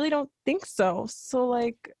that? I really don't think so. So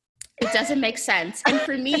like, it doesn't make sense. And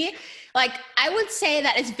for me, like, I would say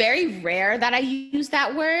that it's very rare that I use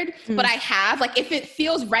that word, but I have, like, if it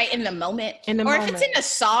feels right in the moment, if it's in a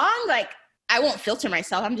song, like, I won't filter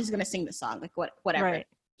myself. I'm just going to sing the song, like, whatever. Right.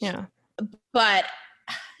 Yeah. But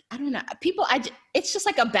I don't know. It's just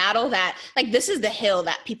like a battle that, like, this is the hill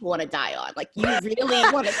that people want to die on. Like, you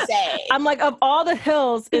really want to say. I'm like, of all the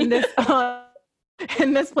hills in this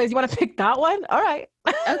place, you want to pick that one? All right.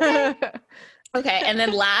 Okay. And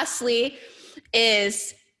then lastly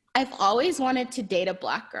is, I've always wanted to date a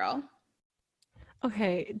Black girl.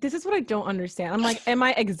 Okay. This is what I don't understand. I'm like, am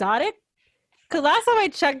I exotic? Because last time I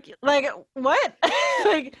checked, like, what?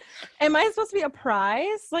 Like, am I supposed to be a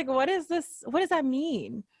prize? Like, what is this? What does that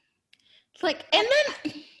mean? Like, and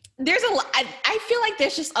then there's a lot, I feel like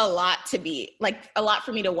there's just a lot for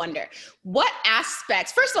me to wonder. What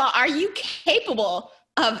aspects, first of all, are you capable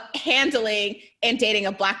of handling and dating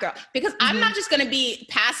a Black girl? Because I'm not just going to be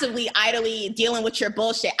passively, idly dealing with your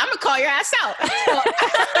bullshit. I'm going to call your ass out.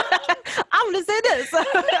 I'm going to say this.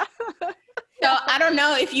 So I don't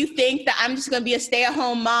know if you think that I'm just going to be a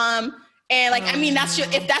stay-at-home mom. And like, I mean,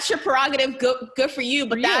 if that's your prerogative, good for you.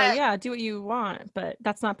 But do what you want. But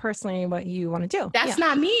that's not personally what you want to do. That's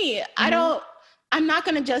not me. I'm not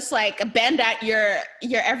going to just like bend at your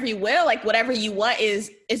every will. Like, whatever you want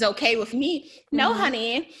is okay with me. No,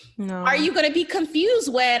 honey. No. Are you going to be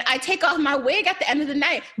confused when I take off my wig at the end of the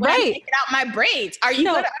night? When I take out my braids? Are you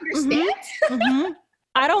going to understand?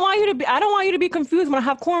 I don't want you to be confused when I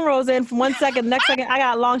have cornrows in from 1 second, next second I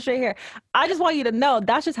got long straight hair. I just want you to know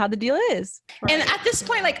that's just how the deal is. Right. And at this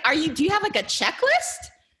point, like, do you have like a checklist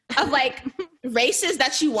of like races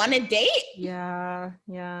that you want to date? Yeah.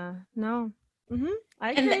 No.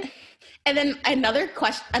 I agree. And then another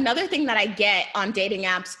thing that I get on dating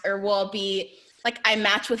apps will be like, I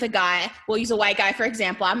match with a guy. We'll use a white guy, for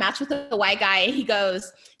example. I match with a white guy and he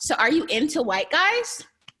goes, so are you into white guys?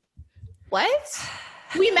 What?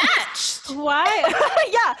 We matched. Why?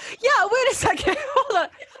 Yeah. Wait a second. Hold on.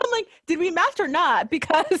 I'm like, did we match or not?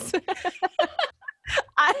 Because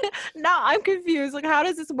I'm confused. Like, how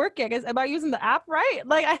does this work? I guess, am I using the app right?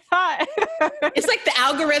 Like, I thought It's like the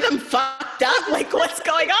algorithm fucked up. Like, what's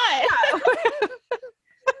going on?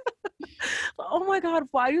 Oh my God,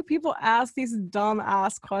 why do people ask these dumb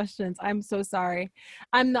ass questions? I'm so sorry.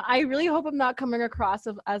 I really hope I'm not coming across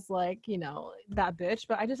as like, that bitch,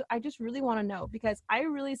 but I just really want to know, because I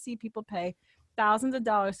really see people pay thousands of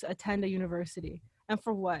dollars to attend a university. And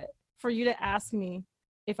for what? For you to ask me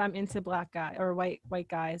if I'm into black guy or white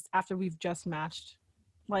guys after we've just matched.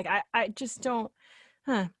 Like, I just don't.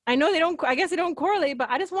 I know I guess they don't correlate, but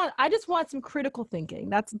I just want some critical thinking.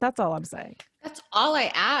 That's all I'm saying. That's all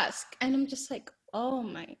I ask. And I'm just like, oh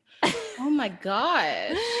my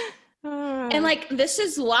gosh. And like, this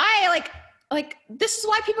is why, this is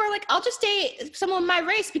why people are like, I'll just date someone my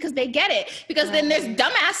race, because they get it. Because then there's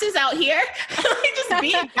dumbasses out here just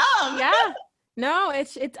being dumb. Yeah. No,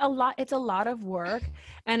 it's a lot. It's a lot of work,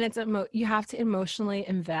 and you have to emotionally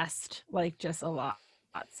invest, like, just a lot.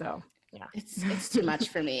 So yeah, it's too much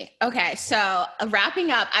for me. Okay, so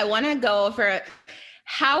wrapping up, I want to go over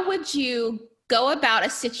how would you go about a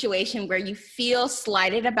situation where you feel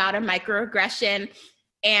slighted about a microaggression,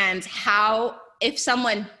 and how, if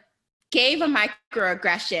someone gave a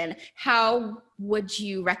microaggression, how would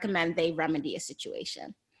you recommend they remedy a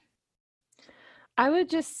situation? I would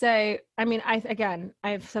just say, I mean,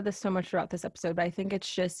 I've said this so much throughout this episode, but I think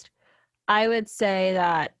it's just, I would say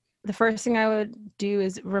that the first thing I would do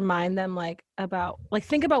is remind them,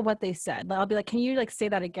 think about what they said. Like, I'll be like, can you say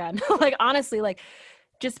that again? Like, honestly,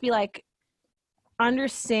 just be like,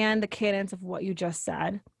 understand the cadence of what you just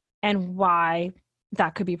said and why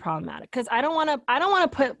that could be problematic. Because I don't want to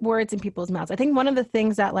put words in people's mouths. I think one of the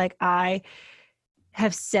things that I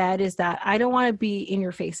have said is that I don't want to be in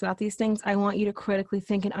your face about these things. I want you to critically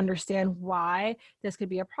think and understand why this could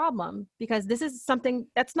be a problem, because this is something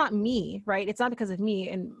that's not me, right? It's not because of me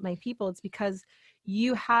and my people. It's because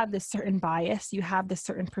you have this certain bias, you have this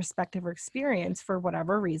certain perspective or experience for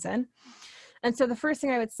whatever reason. And so the first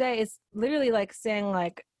thing I would say is literally saying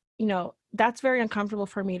that's very uncomfortable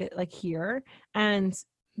for me to hear. And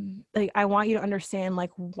I want you to understand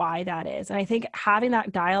why that is. And I think having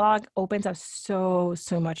that dialogue opens up so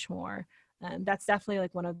much more. That's definitely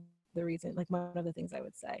one of the reasons, one of the things I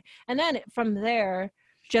would say. And then from there,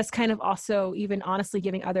 just kind of also even honestly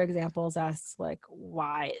giving other examples as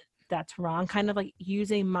why that's wrong, kind of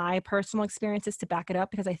using my personal experiences to back it up.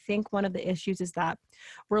 Because I think one of the issues is that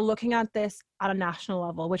we're looking at this at a national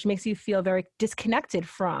level, which makes you feel very disconnected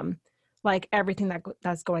from everything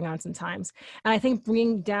that's going on sometimes. And I think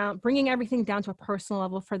bringing everything down to a personal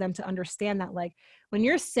level for them to understand that when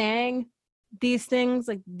you're saying these things,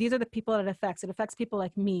 these are the people that it affects people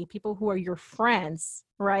like me, people who are your friends,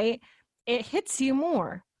 right? It hits you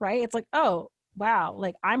more, right? It's oh, wow,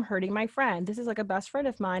 I'm hurting my friend. This is a best friend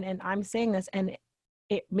of mine, and I'm saying this, and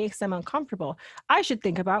it makes them uncomfortable. I should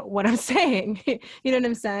think about what I'm saying. You know what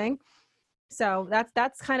I'm saying? So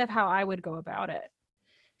that's kind of how I would go about it.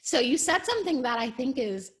 So you said something that I think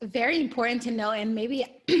is very important to know, and maybe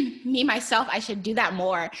me, myself, I should do that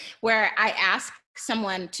more, where I ask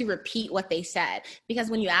someone to repeat what they said. Because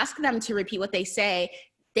when you ask them to repeat what they say,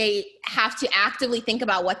 they have to actively think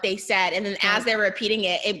about what they said. And then as they're repeating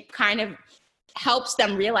it, it kind of helps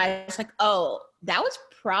them realize oh, that was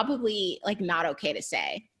probably not okay to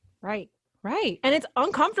say. Right. And it's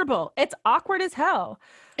uncomfortable. It's awkward as hell.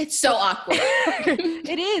 It's so awkward.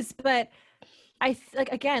 It is, but I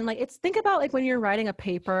again, it's think about when you're writing a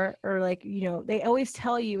paper or they always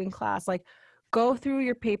tell you in class, go through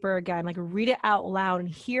your paper again, read it out loud and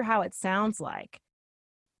hear how it sounds like.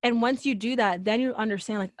 And once you do that, then you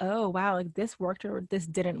understand oh, wow, this worked or this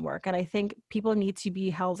didn't work. And I think people need to be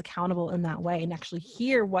held accountable in that way and actually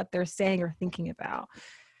hear what they're saying or thinking about,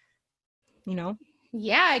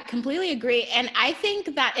 Yeah, I completely agree. And I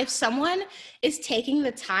think that if someone is taking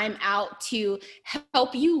the time out to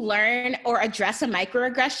help you learn or address a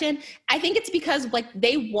microaggression, I think it's because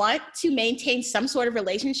they want to maintain some sort of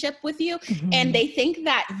relationship with you. Mm-hmm. And they think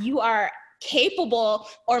that you are capable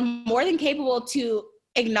or more than capable to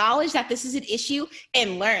acknowledge that this is an issue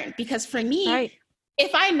and learn. Because for me, right,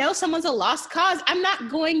 if I know someone's a lost cause, I'm not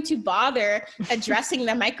going to bother addressing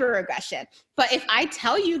the microaggression. But if I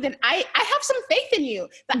tell you, then I have some faith in you,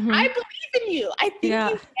 that mm-hmm. I believe in you. I think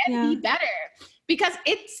you can be better. Because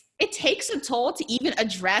it takes a toll to even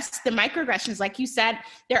address the microaggressions. Like you said,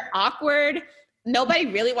 they're awkward. Nobody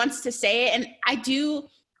really wants to say it. And I do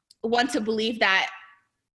want to believe that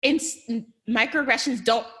microaggressions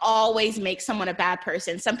don't always make someone a bad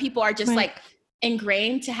person. Some people are just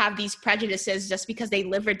ingrained to have these prejudices just because they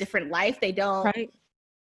live a different life.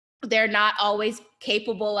 They're not always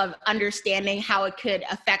capable of understanding how it could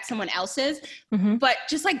affect someone else's. But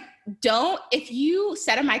just like, if you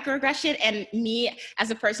set a microaggression and me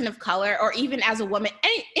as a person of color, or even as a woman,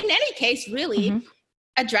 in any case, really,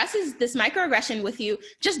 addresses this microaggression with you,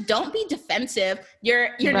 just don't be defensive.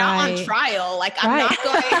 You're not on trial. Like, I'm not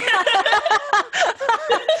going.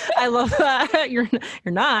 I love that. You're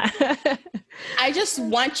not. I just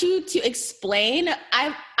want you to explain.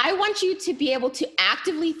 I want you to be able to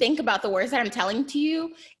actively think about the words that I'm telling to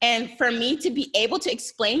you, and for me to be able to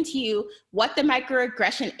explain to you what the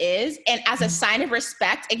microaggression is, and as a sign of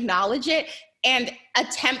respect, acknowledge it and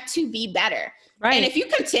attempt to be better. Right. And if you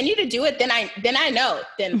continue to do it, then I know,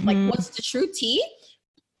 like, what's the true tea?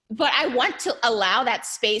 But I want to allow that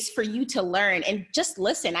space for you to learn and just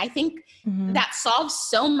listen. I think that solves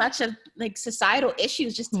so much of like societal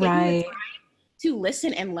issues, just taking the time to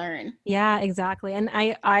listen and learn. Yeah, exactly. And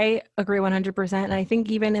I agree 100%. And I think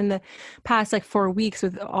even in the past, like 4 weeks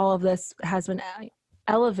with all of this has been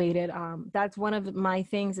elevated. That's one of my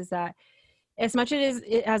things, is that as much as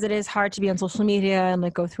it is hard to be on social media and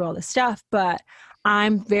like go through all this stuff, but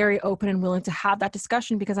I'm very open and willing to have that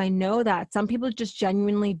discussion, because I know that some people just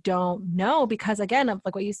genuinely don't know, because again,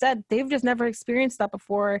 like what you said, they've just never experienced that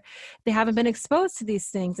before. They haven't been exposed to these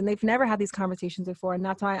things, and they've never had these conversations before. And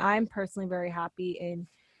that's why I'm personally very happy in,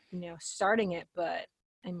 starting it. But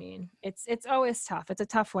I mean, it's always tough. It's a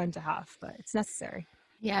tough one to have, but it's necessary.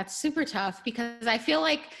 Yeah, it's super tough, because I feel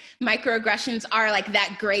like microaggressions are like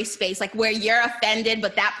that gray space, like where you're offended,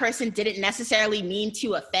 but that person didn't necessarily mean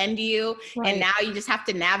to offend you. Right. And now you just have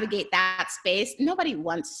to navigate that space. Nobody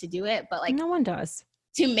wants to do it, but like, no one does.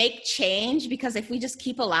 To make change, because if we just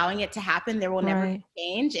keep allowing it to happen, there will never be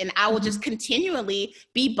change. And I will just continually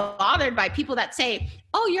be bothered by people that say,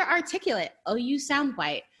 oh, you're articulate. Oh, you sound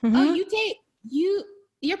white. Oh,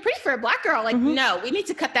 you're pretty for a Black girl. Like, no, we need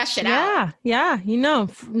to cut that shit out. Yeah.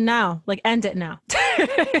 Now, like, end it now.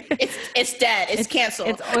 It's dead. It's canceled.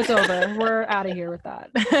 It's over. We're out of here with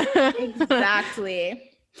that.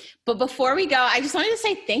 Exactly. But before we go, I just wanted to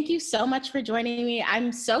say thank you so much for joining me.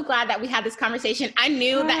 I'm so glad that we had this conversation. I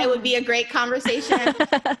knew that it would be a great conversation,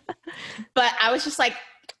 but I was just like,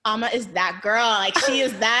 Ama is that girl. Like, she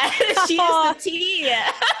is that. She is the tea.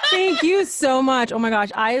 Thank you so much. Oh my gosh.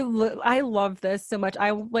 I love this so much. I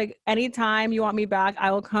like, anytime you want me back, I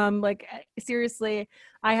will come. Like, seriously,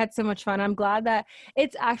 I had so much fun. I'm glad that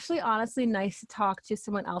it's actually honestly nice to talk to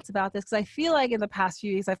someone else about this, because I feel like in the past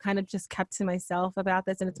few weeks, I've kind of just kept to myself about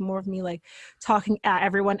this, and it's more of me like talking at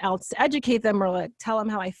everyone else to educate them or like tell them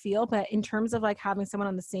how I feel. But in terms of like having someone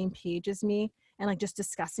on the same page as me and like just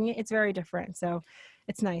discussing it, it's very different. So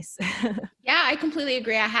it's nice. Yeah, I completely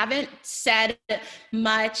agree. I haven't said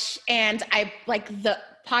much, and I like the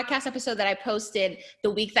podcast episode that I posted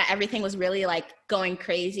the week that everything was really like going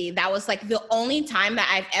crazy. That was like the only time that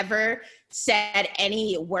I've ever said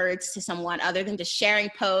any words to someone other than just sharing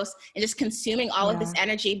posts and just consuming all of this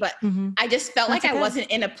energy. But I just felt like I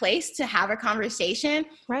wasn't in a place to have a conversation.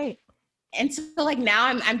 Right. And so like now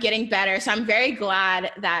I'm getting better. So I'm very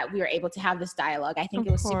glad that we were able to have this dialogue. I think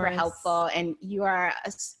it was super helpful, and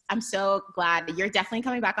I'm so glad that you're definitely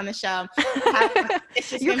coming back on the show.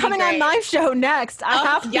 You're coming on my show next. I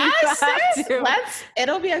have to. Yes,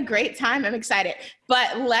 it'll be a great time. I'm excited.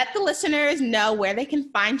 But let the listeners know where they can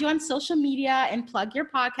find you on social media and plug your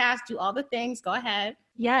podcast, do all the things. Go ahead.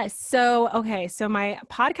 Yes. So my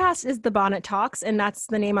podcast is the Bonnet Talks, and that's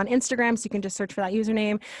the name on Instagram. So you can just search for that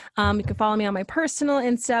username. You can follow me on my personal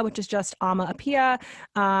Insta, which is just Ama Appiah.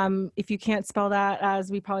 If you can't spell that,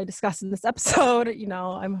 as we probably discussed in this episode,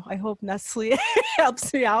 I hope Nestle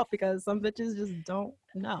helps me out, because some bitches just don't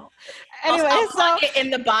know. Anyway, I'll plug it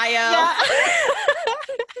in the bio. Yeah.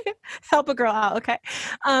 Help a girl out. Okay.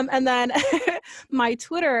 And then my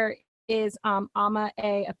Twitter is Ama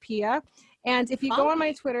Appiah. And if you go on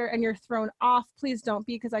my Twitter and you're thrown off, please don't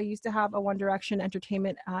be, because I used to have a One Direction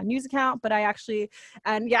Entertainment news account, but I actually,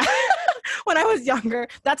 when I was younger,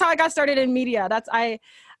 that's how I got started in media. I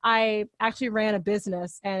actually ran a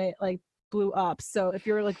business, and it like blew up. So if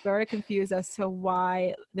you're like very confused as to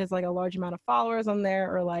why there's like a large amount of followers on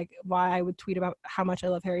there, or like why I would tweet about how much I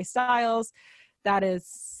love Harry Styles, that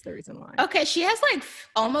is the reason why. Okay, she has like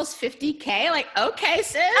almost 50K. Like, okay,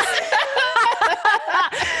 sis.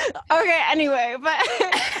 Okay, anyway, but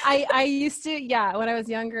I used to, when I was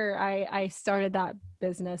younger, I started that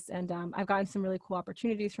business, and I've gotten some really cool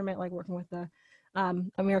opportunities from it, like working with the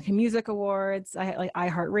American Music Awards, I like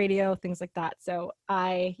iHeartRadio, things like that. So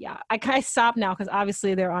I kind of stopped now, because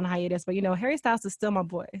obviously they're on hiatus, but Harry Styles is still my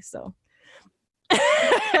boy, so.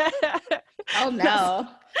 Oh no,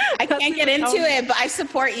 I can't get into it, but I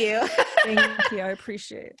support you. Thank you. I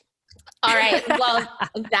appreciate it. All right. Well,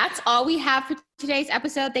 that's all we have for today's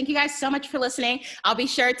episode. Thank you guys so much for listening. I'll be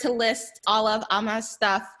sure to list all of Ama's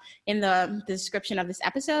stuff in the description of this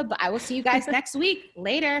episode, but I will see you guys next week.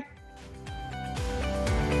 Later.